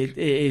fantastic. It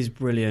is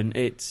brilliant.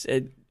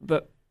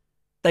 But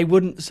they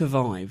wouldn't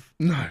survive.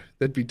 No,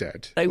 they'd be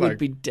dead. They would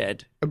be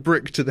dead. A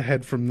brick to the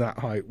head from that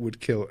height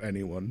would kill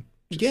anyone.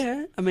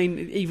 Yeah, I mean,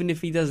 even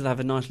if he does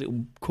have a nice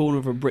little corner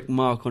of a brick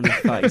mark on his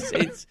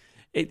face,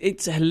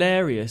 it's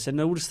hilarious,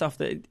 and all the stuff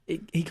that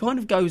he kind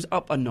of goes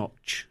up a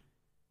notch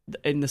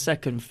in the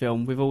second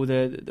film with all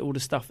the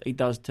stuff that he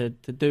does to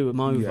do him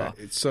over. Yeah,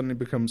 it suddenly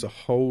becomes a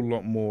whole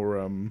lot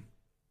more.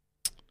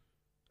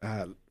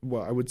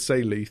 Well, I would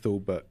say lethal,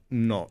 but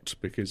not,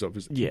 because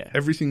obviously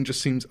everything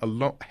just seems a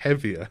lot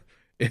heavier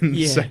in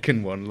the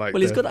second one. Like,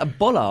 he's got that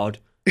bollard.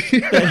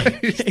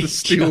 It's the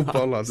steel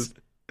bollard.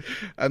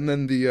 And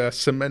then the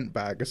cement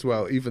bag as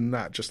well. Even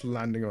that just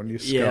landing on your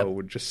skull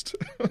would just...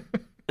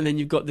 And then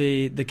you've got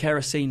the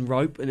kerosene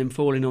rope, and then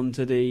falling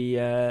onto the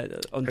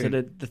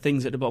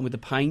things at the bottom with the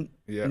paint.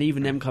 Yeah. And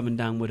even them coming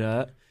down would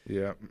hurt.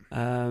 Yeah.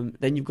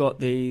 Then you've got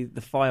the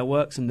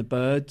fireworks and the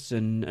birds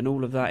and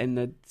all of that in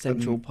the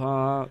Central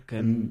Park.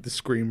 And the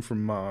scream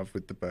from Marv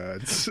with the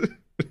birds.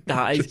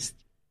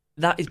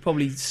 that is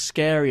probably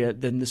scarier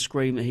than the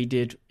scream that he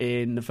did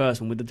in the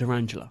first one with the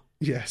tarantula.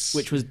 Yes.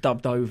 Which was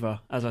dubbed over,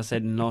 as I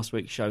said in last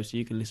week's show, so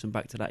you can listen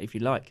back to that if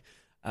you like.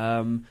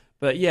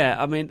 But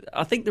yeah, I mean,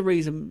 I think the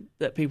reason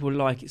that people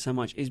like it so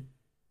much is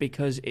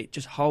because it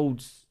just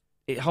holds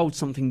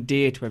something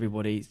dear to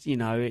everybody.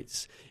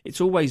 It's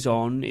always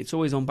on. It's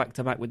always on back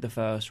to back with the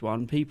first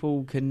one.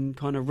 People can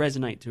kind of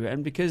resonate to it,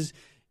 and because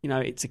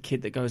it's a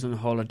kid that goes on a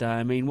holiday.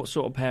 I mean, what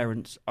sort of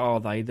parents are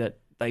they that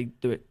they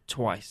do it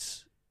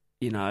twice?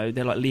 They're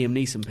like Liam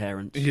Neeson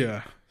parents.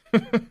 Yeah.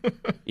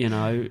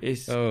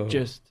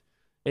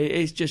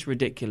 It's just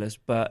ridiculous,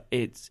 but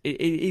it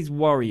is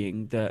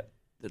worrying that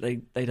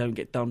they don't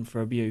get done for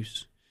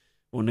abuse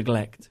or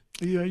neglect.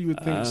 Yeah, you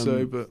would think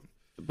so,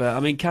 but I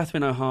mean,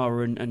 Catherine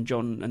O'Hara and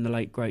John and the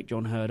late great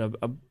John Hurd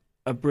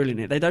are brilliant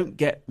in it. They don't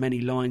get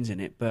many lines in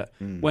it, but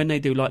when they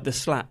do, like the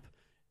slap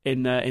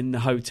in the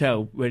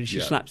hotel when she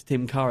slaps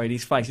Tim Curry in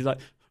his face, he's like,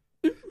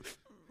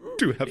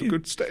 "Do have a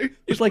good stay."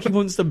 It's like he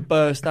wants to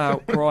burst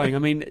out crying. I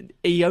mean,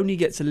 he only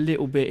gets a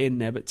little bit in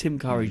there, but Tim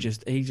Curry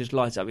just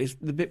lights up. It's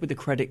the bit with the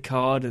credit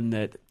card and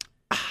the.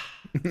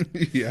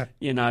 Yeah.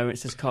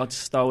 It's his card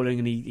stolen,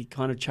 and he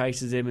kind of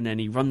chases him, and then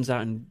he runs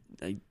out and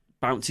he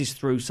bounces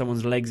through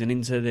someone's legs and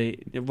into the.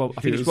 I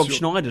think it's Rob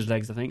Schneider's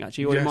legs. I think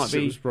actually, or yes, it might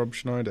be. It was Rob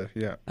Schneider.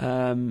 Yeah.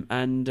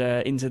 And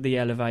into the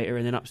elevator,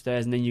 and then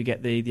upstairs, and then you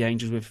get the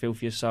Angels with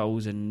Filthier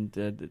Souls and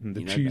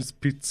the cheese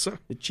pizza.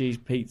 The cheese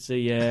pizza,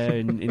 yeah,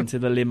 and into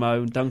the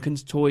limo, and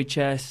Duncan's toy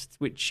chest,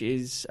 which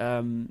is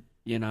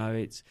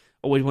it's.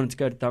 Always wanted to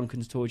go to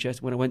Duncan's Toy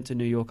Chest. When I went to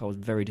New York, I was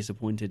very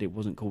disappointed. It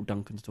wasn't called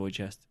Duncan's Toy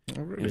Chest.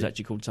 Oh, really? It was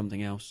actually called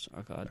something else.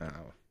 I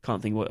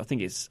can't think what. I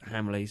think it's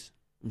Hamleys.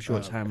 I'm sure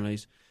it's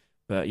Hamleys.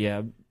 But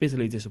yeah,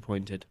 bitterly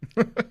disappointed.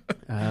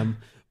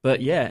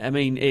 But yeah, I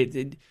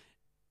mean,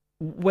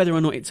 whether or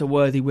not it's a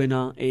worthy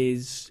winner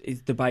is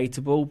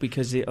debatable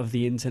because of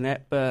the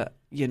internet. But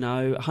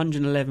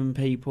 111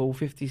 people,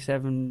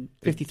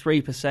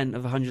 53%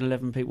 of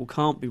 111 people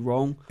can't be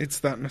wrong.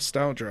 It's that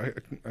nostalgia.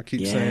 I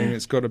keep saying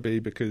it's got to be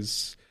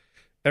because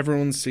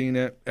everyone's seen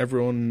it.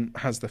 Everyone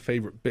has their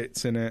favourite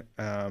bits in it.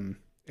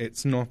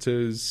 It's not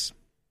as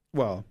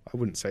well. I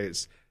wouldn't say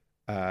it's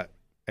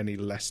any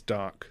less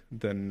dark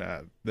than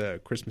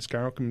the Christmas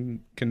Carol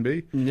can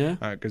be. Yeah,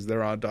 because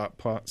there are dark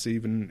parts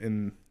even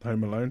in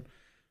Home Alone.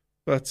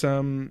 But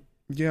I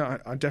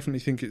definitely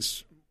think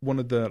it's one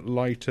of the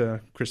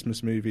lighter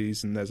Christmas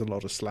movies, and there's a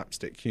lot of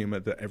slapstick humour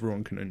that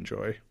everyone can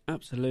enjoy.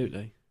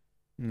 Absolutely.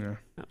 Yeah.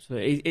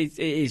 Absolutely. It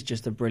is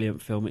just a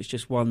brilliant film. It's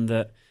just one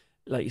that,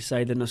 like you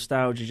say, the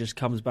nostalgia just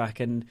comes back,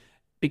 and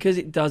because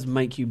it does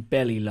make you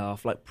belly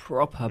laugh, like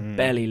proper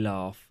belly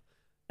laugh.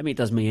 I mean, it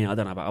does me, I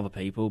don't know about other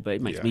people, but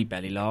it makes me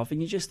belly laugh,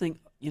 and you just think,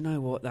 you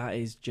know what,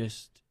 that's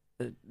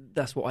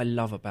what I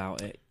love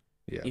about it.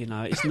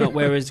 Yeah. It's not,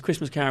 whereas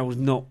Christmas Carol was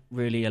not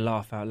really a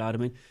laugh out loud. I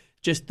mean,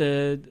 just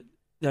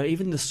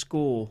even the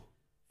score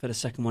for the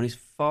second one is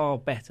far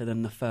better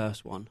than the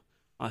first one,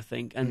 I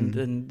think,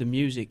 and the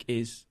music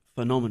is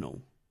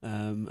phenomenal.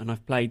 And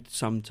I've played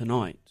some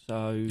tonight,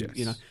 so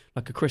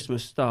like A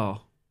Christmas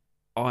Star,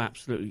 I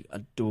absolutely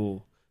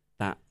adore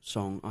that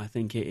song. I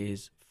think it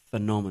is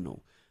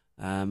phenomenal,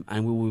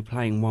 and we will be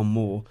playing one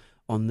more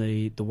on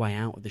the way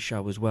out of the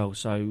show as well.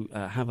 So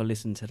have a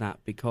listen to that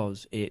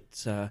because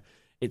it's a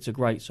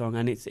great song,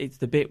 and it's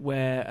the bit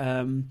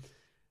where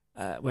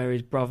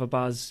his brother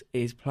Buzz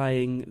is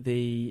playing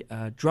the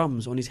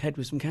drums on his head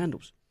with some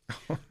candles.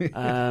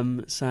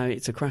 So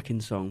it's a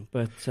cracking song,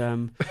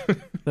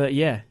 but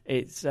yeah,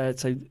 it's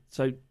so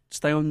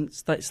stay on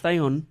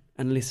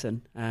and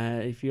listen.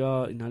 If you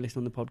are listening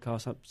on the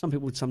podcast, some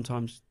people would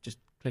sometimes just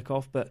click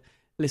off, but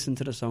listen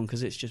to the song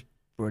because it's just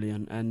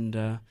brilliant. And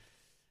and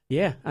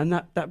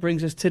that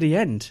brings us to the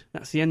end.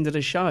 That's the end of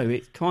the show.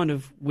 It kind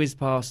of whizzed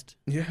past,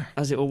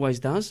 as it always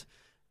does.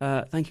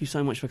 Thank you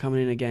so much for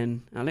coming in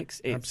again, Alex.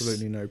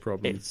 Absolutely no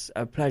problem. It's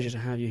a pleasure to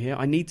have you here.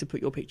 I need to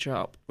put your picture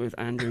up with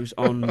Andrew's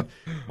on the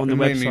we website.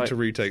 may need to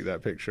retake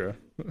that picture.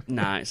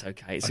 No, it's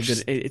okay. It's a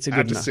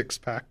good enough. a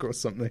 6-pack or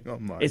something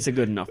on mine. It's a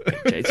good enough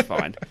picture. It's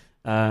fine.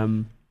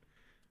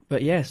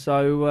 But yeah,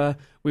 so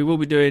we will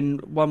be doing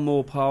one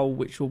more poll,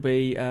 which will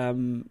be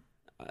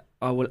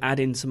I will add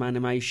in some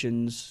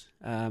animations,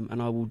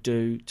 and I will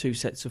do 2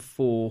 sets of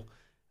 4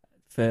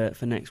 for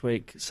next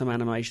week. Some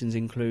animations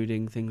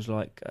including things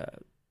like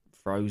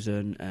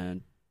Frozen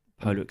and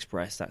Polar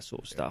Express, that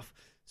sort of stuff.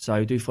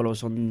 So do follow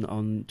us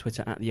on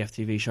Twitter at the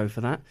FTV Show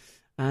for that,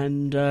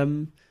 and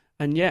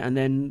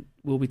then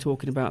we'll be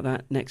talking about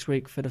that next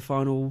week for the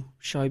final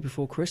show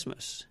before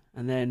Christmas,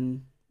 and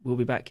then we'll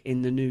be back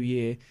in the new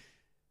year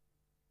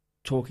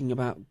talking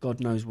about God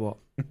knows what.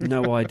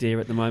 No idea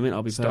at the moment.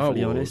 I'll be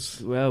perfectly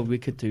honest. Well, we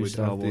could do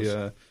Star Wars.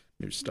 The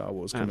new Star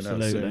Wars coming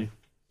out soon.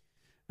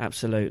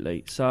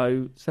 Absolutely.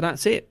 So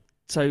that's it.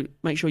 So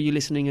make sure you're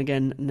listening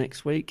again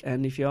next week,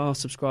 and if you are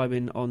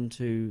subscribing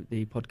onto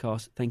the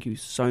podcast, thank you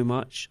so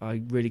much.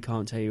 I really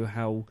can't tell you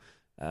how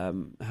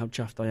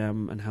chuffed I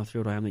am and how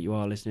thrilled I am that you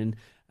are listening.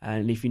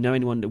 And if you know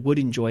anyone that would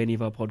enjoy any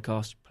of our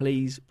podcasts,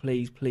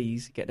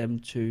 please get them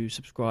to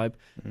subscribe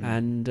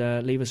and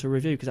leave us a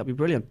review, because that'd be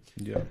brilliant.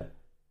 Yeah.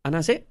 And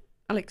that's it.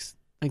 Alex,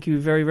 thank you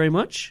very, very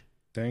much.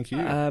 Thank you.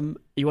 Are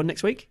you on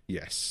next week?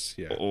 Yes.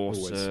 Yeah.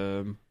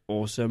 Awesome.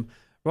 Awesome.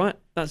 Right,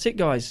 that's it,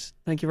 guys.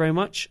 Thank you very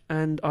much,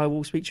 and I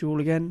will speak to you all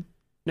again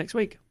next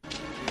week.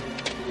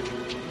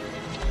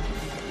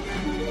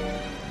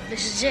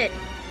 This is it.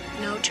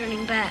 No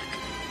turning back.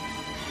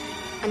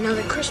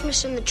 Another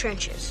Christmas in the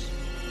trenches.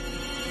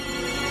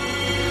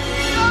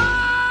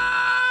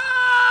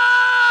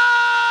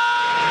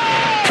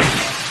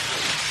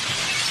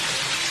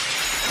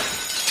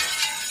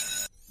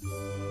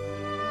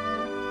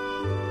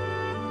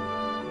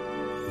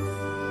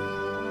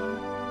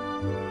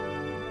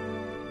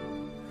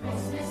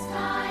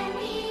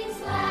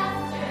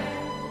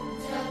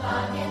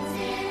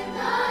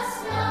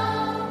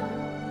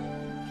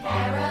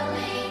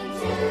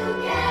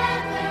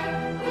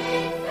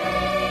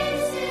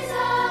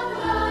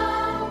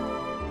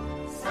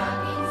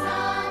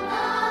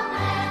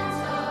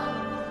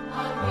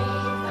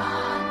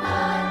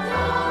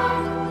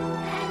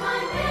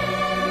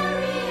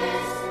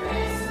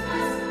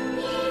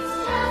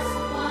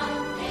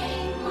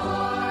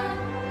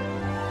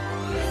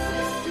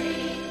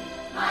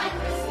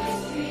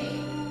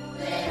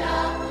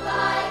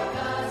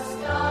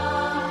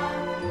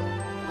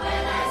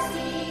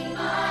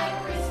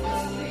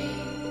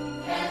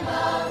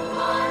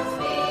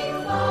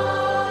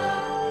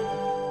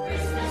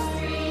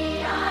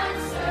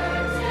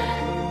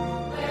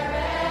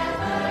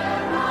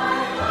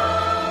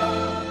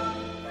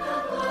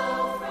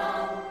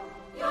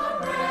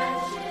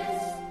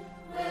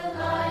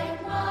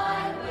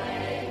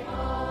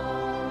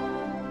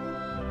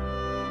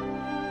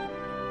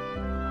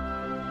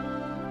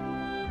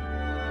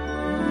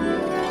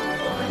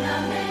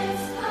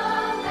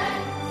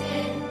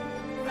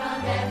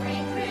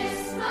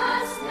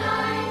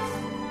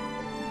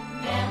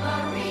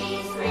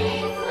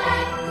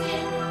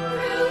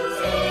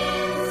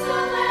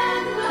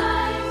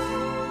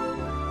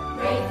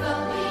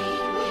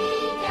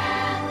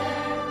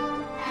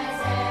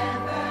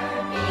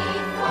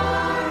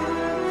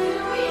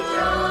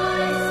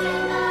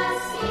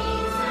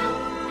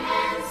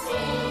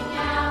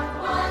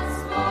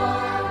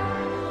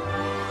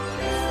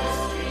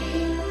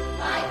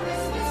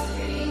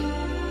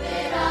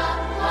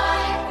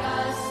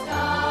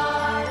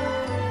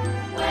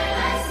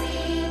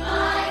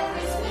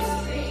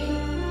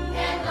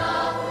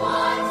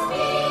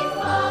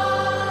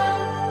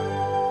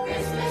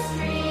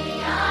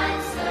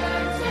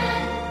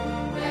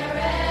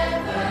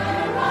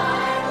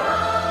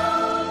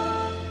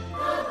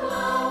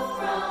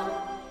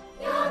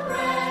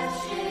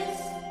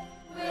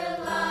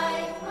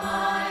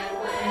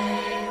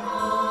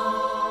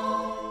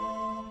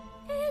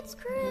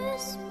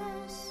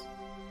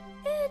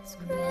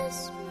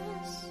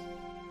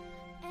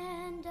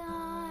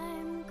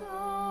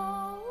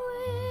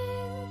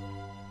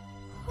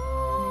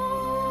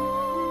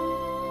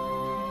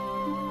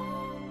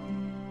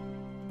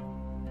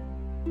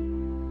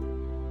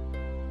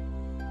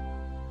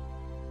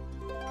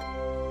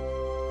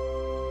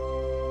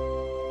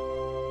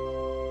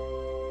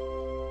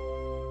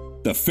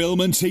 The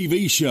Film and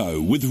TV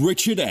Show with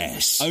Richard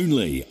S.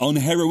 Only on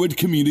Hereward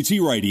Community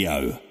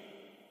Radio.